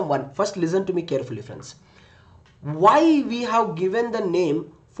photosystem 1. First listen to me carefully, friends. Why we have given the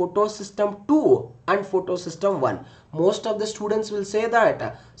name photosystem 2 and photosystem 1. Most of the students will say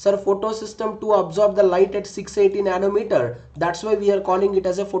that, sir, photosystem 2 absorb the light at 680 nanometer. That's why we are calling it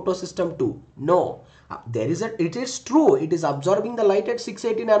as a photosystem 2. No, it is true. It is absorbing the light at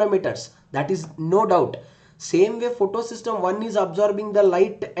 680 nanometers. That is no doubt. Same way photosystem 1 is absorbing the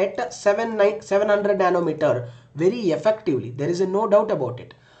light at 700 nanometer very effectively. There is no doubt about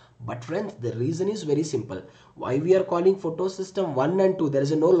it. But friends, the reason is very simple. Why we are calling photosystem 1 and 2? There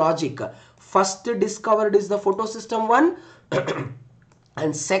is no logic. First discovered is the photosystem 1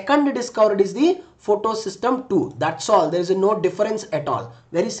 and second discovered is the photosystem 2. That's all. There is no difference at all.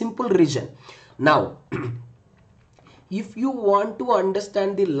 Very simple reason. Now, if you want to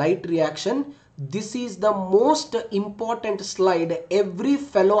understand the light reaction, this is the most important slide every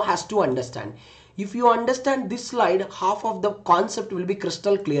fellow has to understand. If you understand this slide, half of the concept will be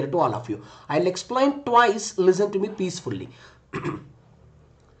crystal clear to all of you. I'll explain twice. Listen to me peacefully.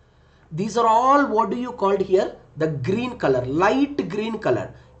 These are all, what do you call here? The green color, light green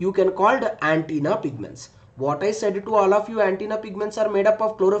color. You can call the antenna pigments. What I said to all of you, antenna pigments are made up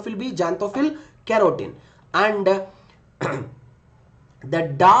of chlorophyll B, xanthophyll, carotene. And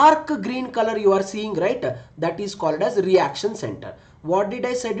the dark green color you are seeing, right? That is called as reaction center. What did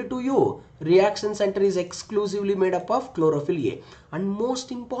I say to you? Reaction center is exclusively made up of chlorophyll A. And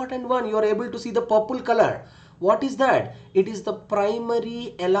most important one, you are able to see the purple color. What is that? It is the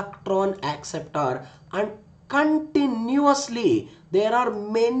primary electron acceptor, and continuously there are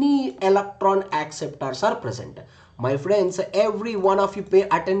many electron acceptors are present. My friends, every one of you pay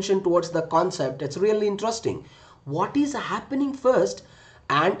attention towards the concept. It's really interesting. What is happening first?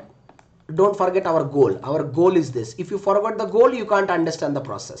 And don't forget our goal. Our goal is this. If you forget the goal, you can't understand the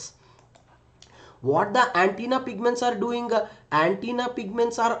process. What the antenna pigments are doing? Antenna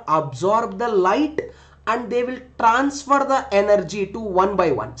pigments are absorb the light and they will transfer the energy to one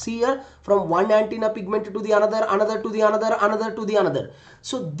by one. See here, from one antenna pigment to the another, another to the another, another to the another.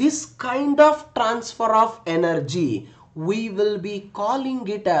 So this kind of transfer of energy, we will be calling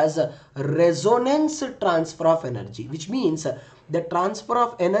it as resonance transfer of energy, which means the transfer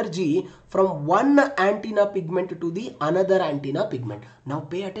of energy from one antenna pigment to the another antenna pigment. Now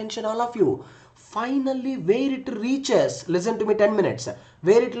pay attention all of you. Finally, where it reaches, listen to me 10 minutes,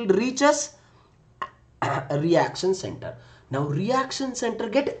 where it will reaches reaction center. Now reaction center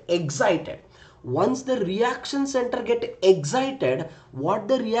get excited. Once the reaction center get excited, what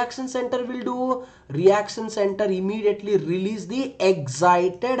the reaction center will do? Reaction center immediately release the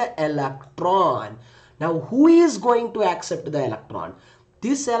excited electron. Now who is going to accept the electron?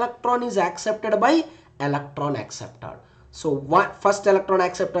 This electron is accepted by electron acceptor. So first electron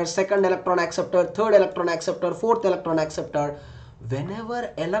acceptor, second electron acceptor, third electron acceptor, fourth electron acceptor.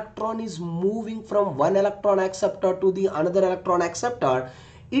 Whenever electron is moving from one electron acceptor to the another electron acceptor,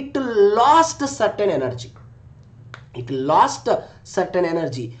 it lost certain energy. It lost certain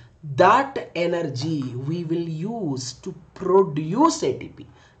energy. That energy we will use to produce ATP.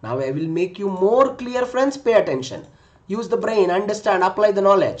 Now I will make you more clear, friends. Pay attention. Use the brain, understand, apply the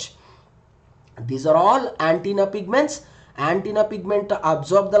knowledge. These are all antenna pigments. Antenna pigment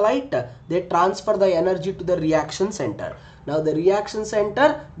absorb the light. They transfer the energy to the reaction center. Now the reaction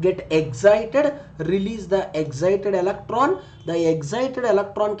center get excited, release the excited electron. The excited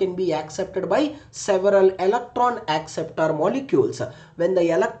electron can be accepted by several electron acceptor molecules. When the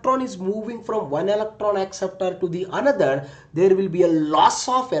electron is moving from one electron acceptor to the another, there will be a loss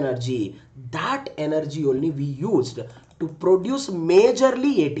of energy. That energy only we used to produce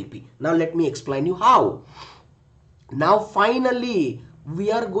majorly ATP. Now let me explain you how. Now finally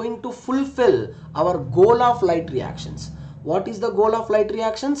we are going to fulfill our goal of light reactions. What is the goal of light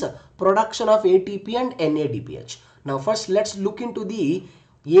reactions? Production of ATP and NADPH. Now first let's look into the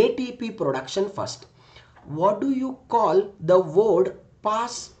ATP production first. What do you call the word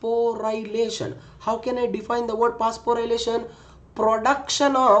phosphorylation? How can I define the word phosphorylation?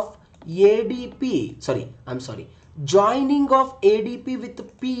 Production of joining of ADP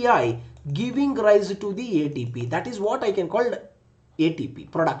with PI giving rise to the ATP. That is what I can call ATP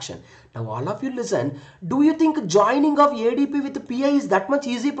production. Now all of you listen. Do you think joining of ADP with PI is that much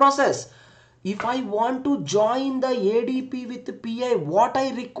easy process? If I want to join the ADP with PI, what I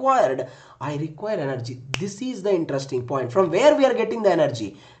required? I require energy. This is the interesting point. From where we are getting the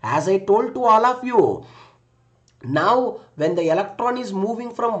energy? As I told to all of you, now when the electron is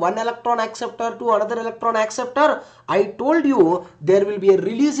moving from one electron acceptor to another electron acceptor, I told you there will be a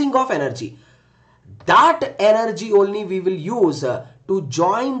releasing of energy. That energy only we will use to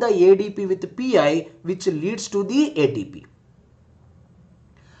join the ADP with PI, which leads to the ATP.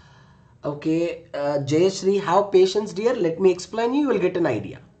 Okay, Jayashree, have patience, dear. Let me explain you. You will get an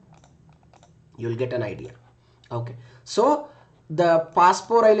idea. You will get an idea. Okay. So the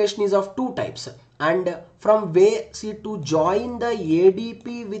phosphorylation is of two types, and from where, see, to join the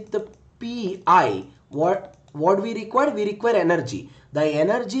ADP with the PI, what we require? We require energy. The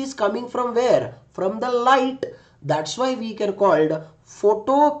energy is coming from where? From the light. That's why we can called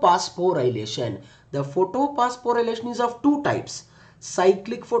photophosphorylation. The photophosphorylation is of two types: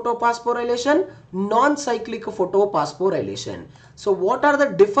 cyclic photophosphorylation, non-cyclic photophosphorylation. So what are the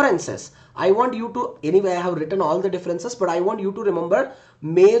differences? I want you to, anyway I have written all the differences, but I want you to remember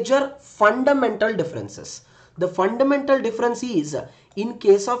major fundamental differences. The fundamental difference is, in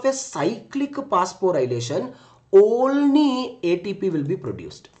case of a cyclic phosphorylation, only ATP will be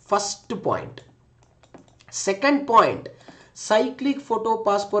produced. First point. Second point, cyclic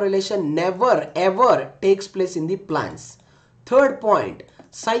photophosphorylation never ever takes place in the plants. Third point,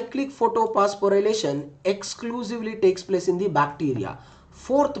 cyclic photophosphorylation exclusively takes place in the bacteria.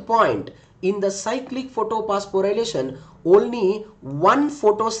 Fourth point, in the cyclic photophosphorylation, only one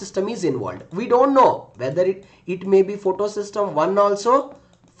photosystem is involved. We don't know whether it may be photosystem 1 also,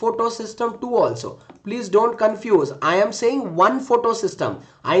 photosystem 2 also. Please don't confuse. I am saying one photosystem.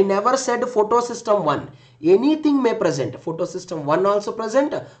 I never said photosystem 1. Anything may present. Photosystem 1 also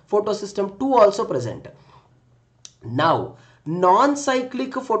present. Photosystem 2 also present. Now,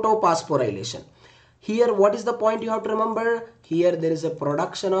 non-cyclic photophosphorylation. Here, what is the point you have to remember? Here, there is a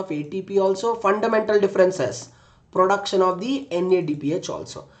production of ATP also. Fundamental differences. Production of the NADPH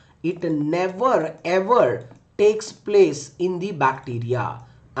also. It never ever takes place in the bacteria.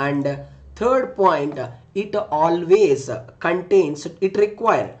 And third point, it always contains, it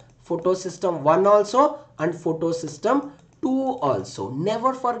requires photosystem 1 also and photosystem 2 also.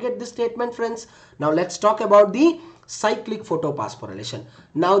 Never forget this statement, friends. Now let's talk about the cyclic photophosphorylation.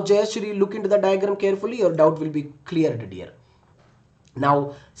 Now Jayashree, look into the diagram carefully. Your doubt will be cleared, dear.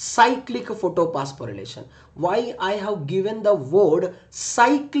 Now cyclic photophosphorylation. Why I have given the word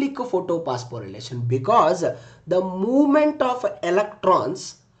cyclic photophosphorylation? Because the movement of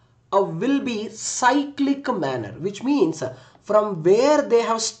electrons will be cyclic manner, which means from where they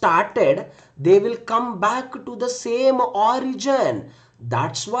have started, they will come back to the same origin.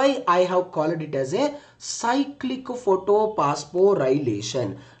 That's why I have called it as a cyclic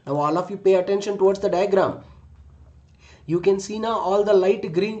photophosphorylation. Now all of you pay attention towards the diagram. You can see now all the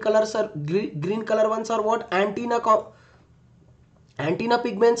light green colors are green color ones are what? Antenna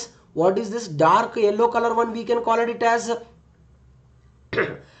pigments. What is this dark yellow color one? We can call it as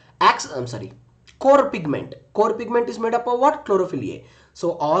core pigment. Core pigment is made up of what? Chlorophyll A.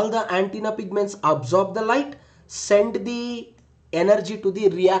 So all the antenna pigments absorb the light, send the energy to the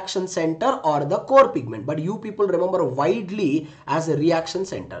reaction center or the core pigment. But you people remember widely as a reaction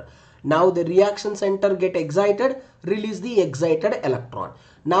center. Now the reaction center get excited, release the excited electron.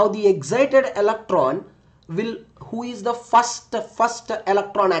 Now the excited electron will, who is the first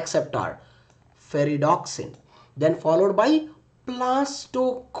electron acceptor? Ferredoxin. Then followed by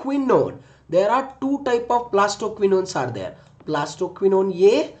plastoquinone. There are two type of plastoquinones are there. Plastoquinone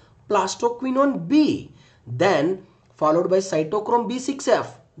A, plastoquinone B. Then followed by cytochrome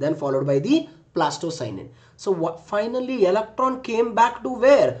B6F. Then followed by the plastocyanin. So what, finally electron came back to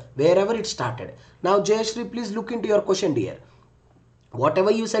where? Wherever it started. Now Jayashree, please look into your question, dear.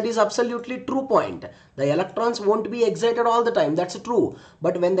 Whatever you said is absolutely true point. The electrons won't be excited all the time. That's true.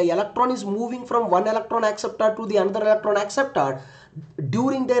 But when the electron is moving from one electron acceptor to the another electron acceptor,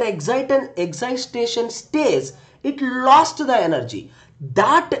 during their excitation stage, it lost the energy.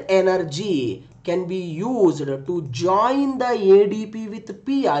 That energy can be used to join the ADP with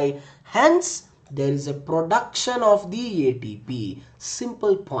PI. Hence, there is a production of the ATP.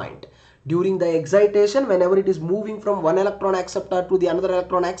 Simple point. During the excitation, whenever it is moving from one electron acceptor to the another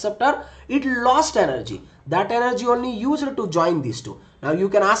electron acceptor, it lost energy. That energy only used to join these two. Now you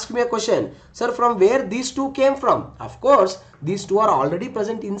can ask me a question, sir, from where these two came from? Of course, these two are already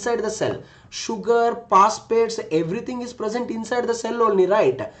present inside the cell. Sugar, phosphates, everything is present inside the cell only,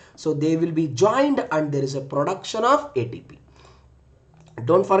 right? So they will be joined and there is a production of ATP.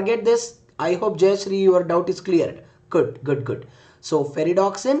 Don't forget this. I hope Jayashree, your doubt is cleared. Good, good, good. So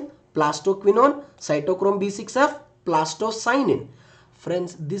ferredoxin, plastoquinone, cytochrome B6F, plastocyanin.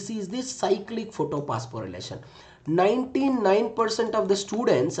 Friends, this is the cyclic photophosphorylation. 99% of the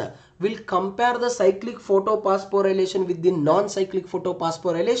students will compare the cyclic photophosphorylation with the non-cyclic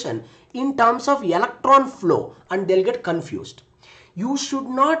photophosphorylation in terms of electron flow and they'll get confused. You should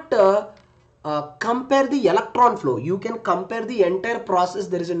not compare the electron flow. You can compare the entire process.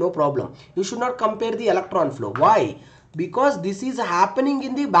 There is no problem. You should not compare the electron flow. Why? because this is happening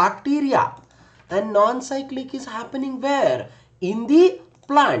in the bacteria and non-cyclic is happening where? In the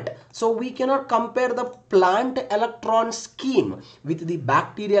plant. So we cannot compare the plant electron scheme with the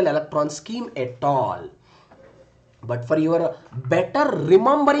bacterial electron scheme at all. But for your better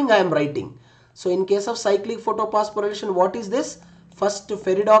remembering, I am writing. So in case of cyclic photophosphorylation, what is this? First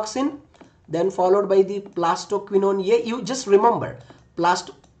ferredoxin, then followed by the plastoquinone A. You just remember,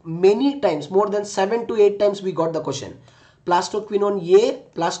 many times, more than 7 to 8 times we got the question. Plastoquinone A,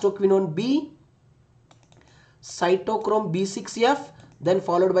 plastoquinone B, cytochrome B6F, then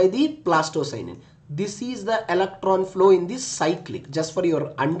followed by the plastocyanin. This is the electron flow in this cyclic. Just for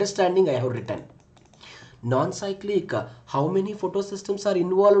your understanding, I have written. Non-cyclic, how many photosystems are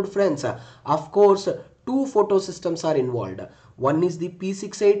involved, friends? Of course, 2 photosystems are involved. One is the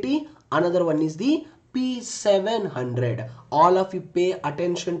P680, another one is the P700. All of you pay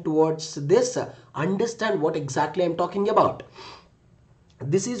attention towards this. Understand what exactly I am talking about.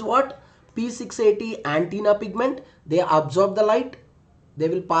 This is what? P680 antenna pigment. They absorb the light. They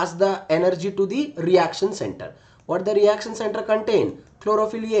will pass the energy to the reaction center. What the reaction center contain?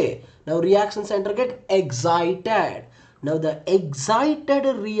 Chlorophyll A. Now reaction center get excited. Now the excited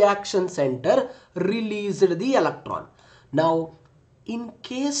reaction center released the electron. Now in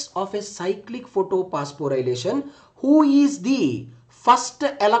case of a cyclic photophosphorylation, who is the first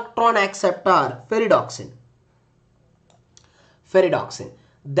electron acceptor? Ferredoxin. Ferredoxin.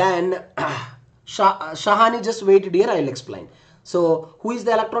 Then Shahani, just wait here, I will explain. So who is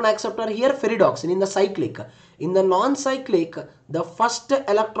the electron acceptor here? Ferredoxin in the cyclic. In the non-cyclic, the first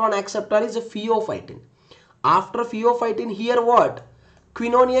electron acceptor is pheophytin. After pheophytin, here what?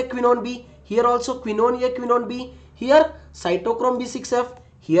 Quinone A, quinone B. Here also quinone A, quinone B. Here cytochrome B6F.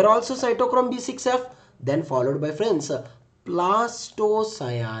 Here also cytochrome B6F. Then followed by, friends,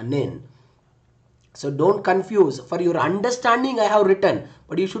 plastocyanin. So don't confuse. For your understanding, I have written,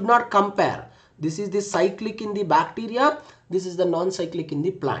 but you should not compare. This is the cyclic in the bacteria. This is the non-cyclic in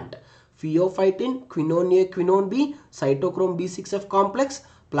the plant. Pheophytin, quinone A, quinone B, cytochrome B6F complex,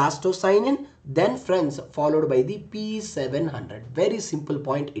 plastocyanin, then, friends, followed by the P700. Very simple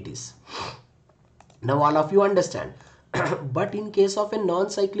point it is. Now all of you understand. But in case of a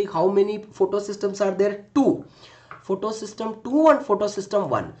non-cyclic, how many photosystems are there? 2. Photosystem 2 and photosystem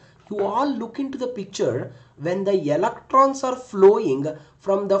 1. You all look into the picture. When the electrons are flowing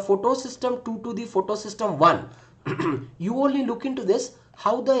from the photosystem 2 to the photosystem 1, you only look into this,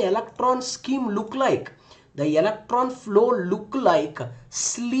 how the electron scheme look like. The electron flow look like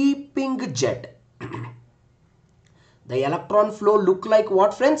sleeping jet. The electron flow look like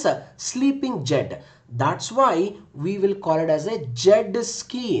what, friends? Sleeping jet. That's why we will call it as a jet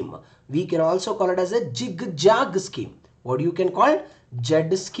scheme. We can also call it as a zigzag scheme. What you can call?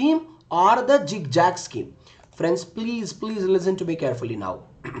 Jet scheme or the zigzag scheme. Friends, please listen to me carefully now.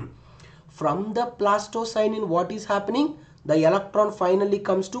 From the plastocyanin, what is happening? The electron finally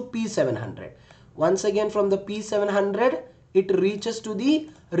comes to P700. Once again, from the P700, it reaches to the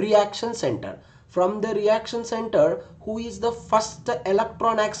reaction center. From the reaction center, who is the first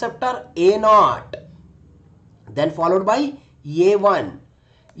electron acceptor? A0. Then followed by A1.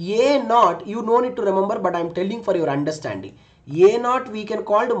 A0, you no need to remember, but I am telling for your understanding. A0 we can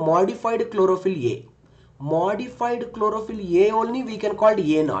call modified chlorophyll A. Modified chlorophyll A only we can call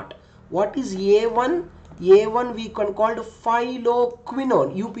A0. What is A1? A1 we can call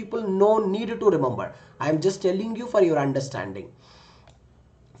phylloquinone. You people no need to remember. I am just telling you for your understanding.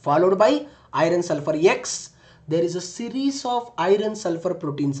 Followed by iron sulfur X. There is a series of iron sulfur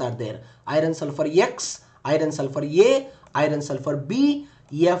proteins are there. Iron sulfur X, iron sulfur A, iron sulfur B,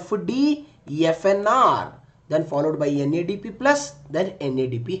 FD, FNR. Then followed by NADP plus, then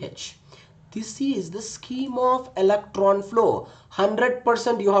NADPH. This is the scheme of electron flow.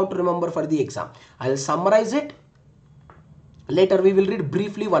 100% you have to remember for the exam. I will summarize it. Later we will read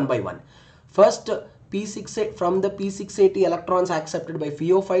briefly one by one. First, P6, from the P680 electrons accepted by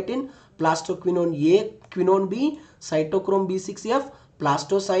pheophytin, plastoquinone A, quinone B, cytochrome B6F,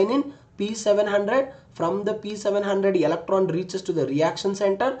 plastocyanin, P700. From the P700 electron reaches to the reaction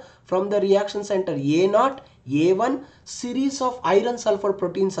center. From the reaction center A0, A1, series of iron sulfur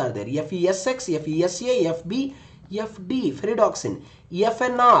proteins are there. FESX, FESA, FB, FD, ferredoxin.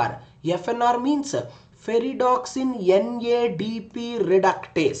 FNR, FNR means ferredoxin NADP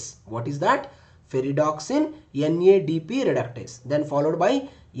reductase. What is that? Ferredoxin NADP reductase. Then followed by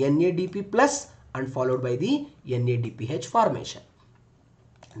NADP plus and followed by the NADPH formation.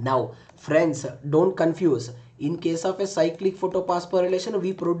 Now, friends, don't confuse. In case of a cyclic photophosphorylation,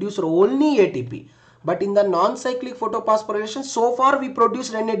 we produce only ATP. But in the non-cyclic photophosphorylation, so far we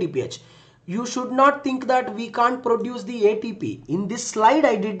produced NADPH. You should not think that we can't produce the ATP. In this slide,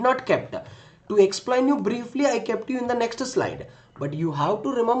 I did not kept. To explain you briefly, I kept you in the next slide. But you have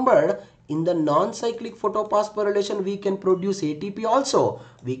to remember, in the non-cyclic photophosphorylation, we can produce ATP also.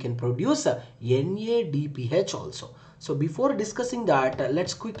 We can produce NADPH also. So before discussing that,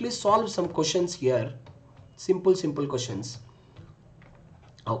 let's quickly solve some questions here. Simple questions.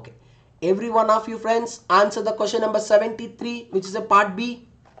 Okay. Every one of you friends answer the question number 73, which is a part B.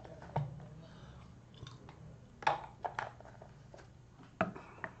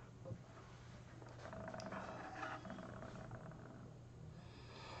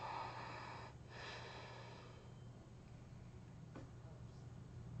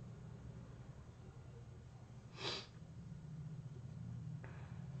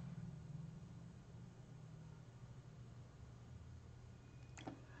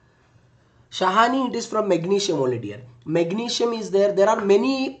 Shahani, it is from magnesium only, dear. Magnesium is there. There are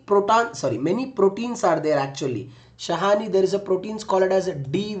many many proteins are there actually. Shahani, there is a proteins called as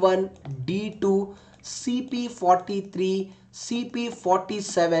D1, D2, CP43,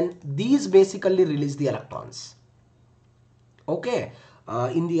 CP47. These basically release the electrons. Okay.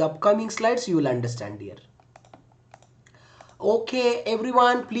 In the upcoming slides, you will understand, dear. Okay,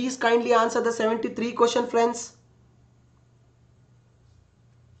 everyone, please kindly answer the 73 question, friends.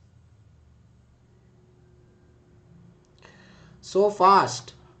 So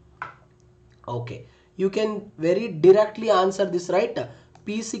fast. Okay, you can very directly answer this, right?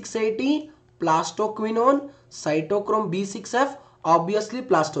 P680, plastoquinone, cytochrome B6F, obviously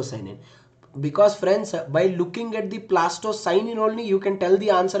plastocyanin. Because friends, by looking at the plastocyanin only, you can tell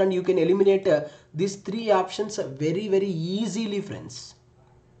the answer and you can eliminate these three options very easily, friends.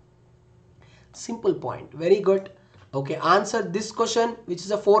 Simple point. Very good. Okay, answer this question, which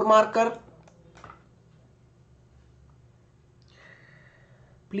is a 4 marker.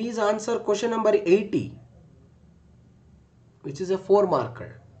 Please answer question number 80, which is a 4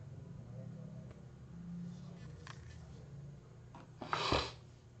 marker.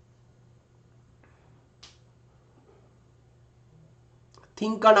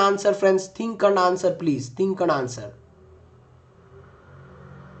 Think and answer, friends. Think and answer, please. Think and answer.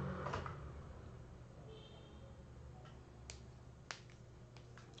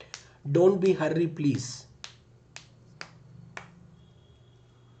 Don't be hurry, please.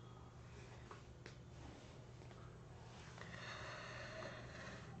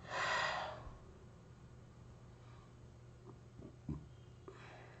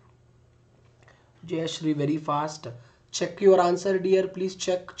 Jayashri, very fast. Check your answer, dear. Please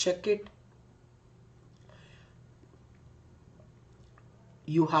check it.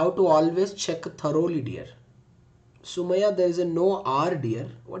 You have to always check thoroughly, dear. Sumaya, there is a no R, dear.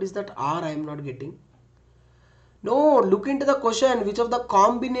 What is that R? I am not getting. No, look into the question. Which of the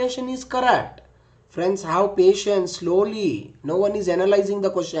combination is correct? Friends, have patience. Slowly. No one is analyzing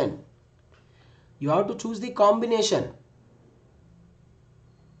the question. You have to choose the combination.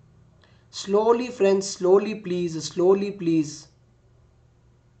 Slowly, friends. Slowly, please. Slowly, please.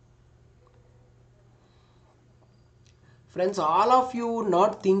 Friends, all of you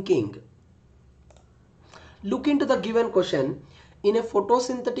not thinking. Look into the given question. In a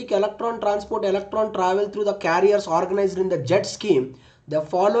photosynthetic electron transport, electron travel through the carriers organized in the jet scheme. The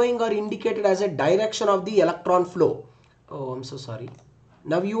following are indicated as a direction of the electron flow. Oh, I'm so sorry.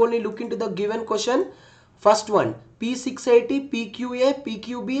 Now you only look into the given question. First one, P680, PQA,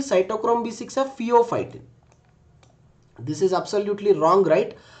 PQB, cytochrome B6F, pheophytin. This is absolutely wrong,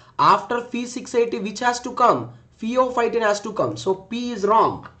 right? After P680, which has to come? Pheophytin has to come. So P is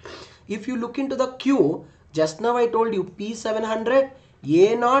wrong. If you look into the Q, just now I told you P700,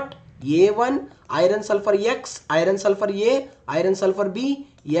 A0, A1, iron sulfur X, iron sulfur A, iron sulfur B,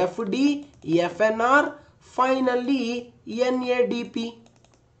 FD, FNR, finally NADP.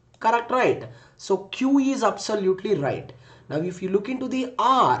 Correct, right? So Q is absolutely right. Now if you look into the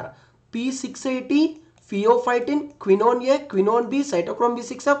R, P680, pheophytin, quinone A, quinone B, cytochrome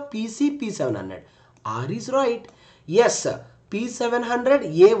B6F, PC, P700. R is right. Yes,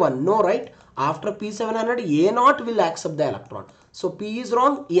 P700, A1, no, right? After P700, A0 will accept the electron. So P is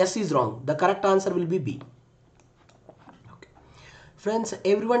wrong, S is wrong. The correct answer will be B. Okay. Friends,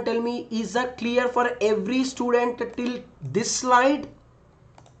 everyone tell me, is that clear for every student till this slide?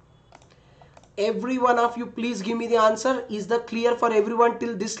 Every one of you, please give me the answer. Is that clear for everyone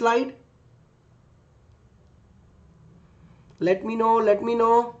till this slide? Let me know. Let me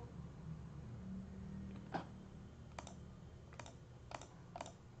know.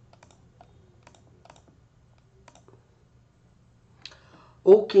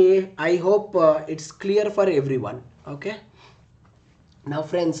 Okay, I hope it's clear for everyone. Okay. Now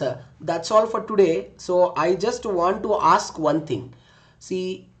friends, that's all for today. So I just want to ask one thing.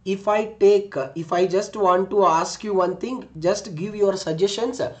 See, if I just want to ask you one thing, just give your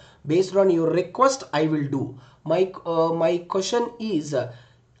suggestions. Based on your request, I will do. My question is,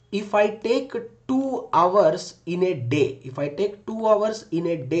 if I take 2 hours in a day, if I take 2 hours in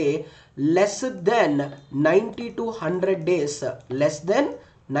a day, less than 90 to 100 days, less than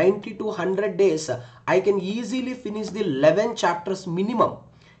 90 to 100 days, I can easily finish the 11 chapters minimum.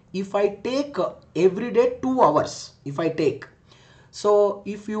 If I take every day 2 hours, if I take. So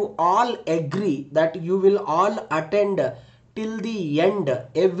if you all agree that you will all attend till the end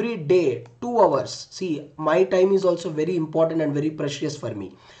every day 2 hours. See, my time is also very important and very precious for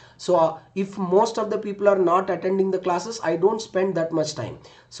me. So if most of the people are not attending the classes, I don't spend that much time.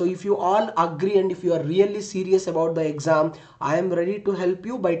 So if you all agree and if you are really serious about the exam, I am ready to help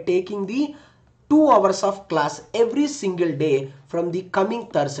you by taking the 2 hours of class every single day from the coming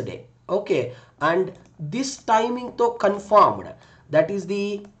Thursday. Okay, and this timing to confirmed, that is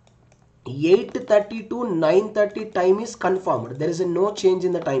the 8:30 to 9:30 time is confirmed. There is no change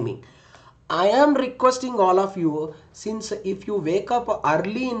in the timing. I am requesting all of you, since if you wake up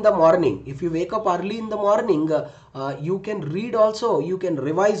early in the morning, you can read also, you can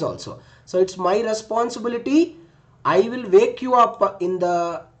revise also. So it's my responsibility. I will wake you up in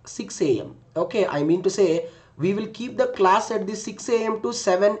the 6 a.m. Okay, I mean to say we will keep the class at the 6 a.m. to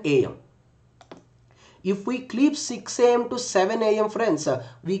 7 a.m. If we keep 6 a.m. to 7 a.m. friends,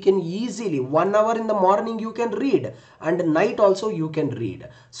 we can easily 1 hour in the morning you can read and night also you can read.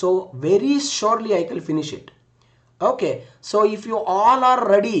 So very surely I can finish it. Okay, so if you all are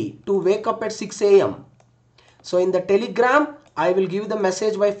ready to wake up at 6 a.m. So in the Telegram, I will give the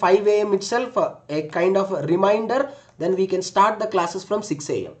message by 5 a.m. itself, a kind of a reminder. Then we can start the classes from 6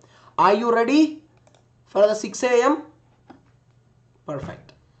 a.m. Are you ready for the 6 a.m.? Perfect.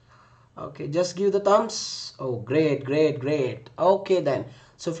 Okay, just give the thumbs. Oh, great, great, great. Okay then.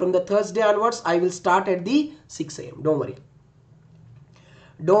 So from the Thursday onwards, I will start at the 6 a.m. Don't worry.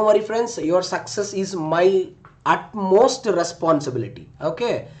 Don't worry friends, your success is my utmost responsibility.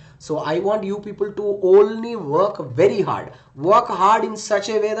 Okay. So I want you people to only work very hard. Work hard in such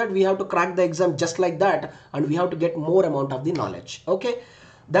a way that we have to crack the exam just like that, and we have to get more amount of the knowledge. Okay.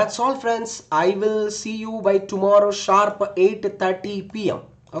 That's all friends. I will see you by tomorrow sharp 8:30 p.m.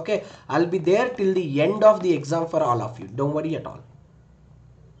 Okay, I'll be there till the end of the exam for all of you. Don't worry at all.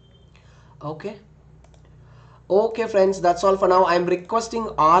 Okay. Okay friends, that's all for now. I'm requesting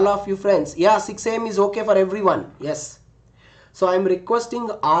all of you friends. Yeah, 6 a.m. is okay for everyone. Yes. So I'm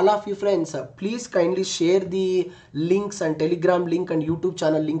requesting all of you friends, please kindly share the links and Telegram link and YouTube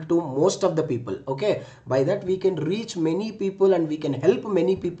channel link to most of the people. Okay. By that we can reach many people and we can help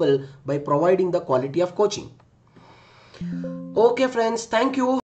many people by providing the quality of coaching. Okay friends, thank you.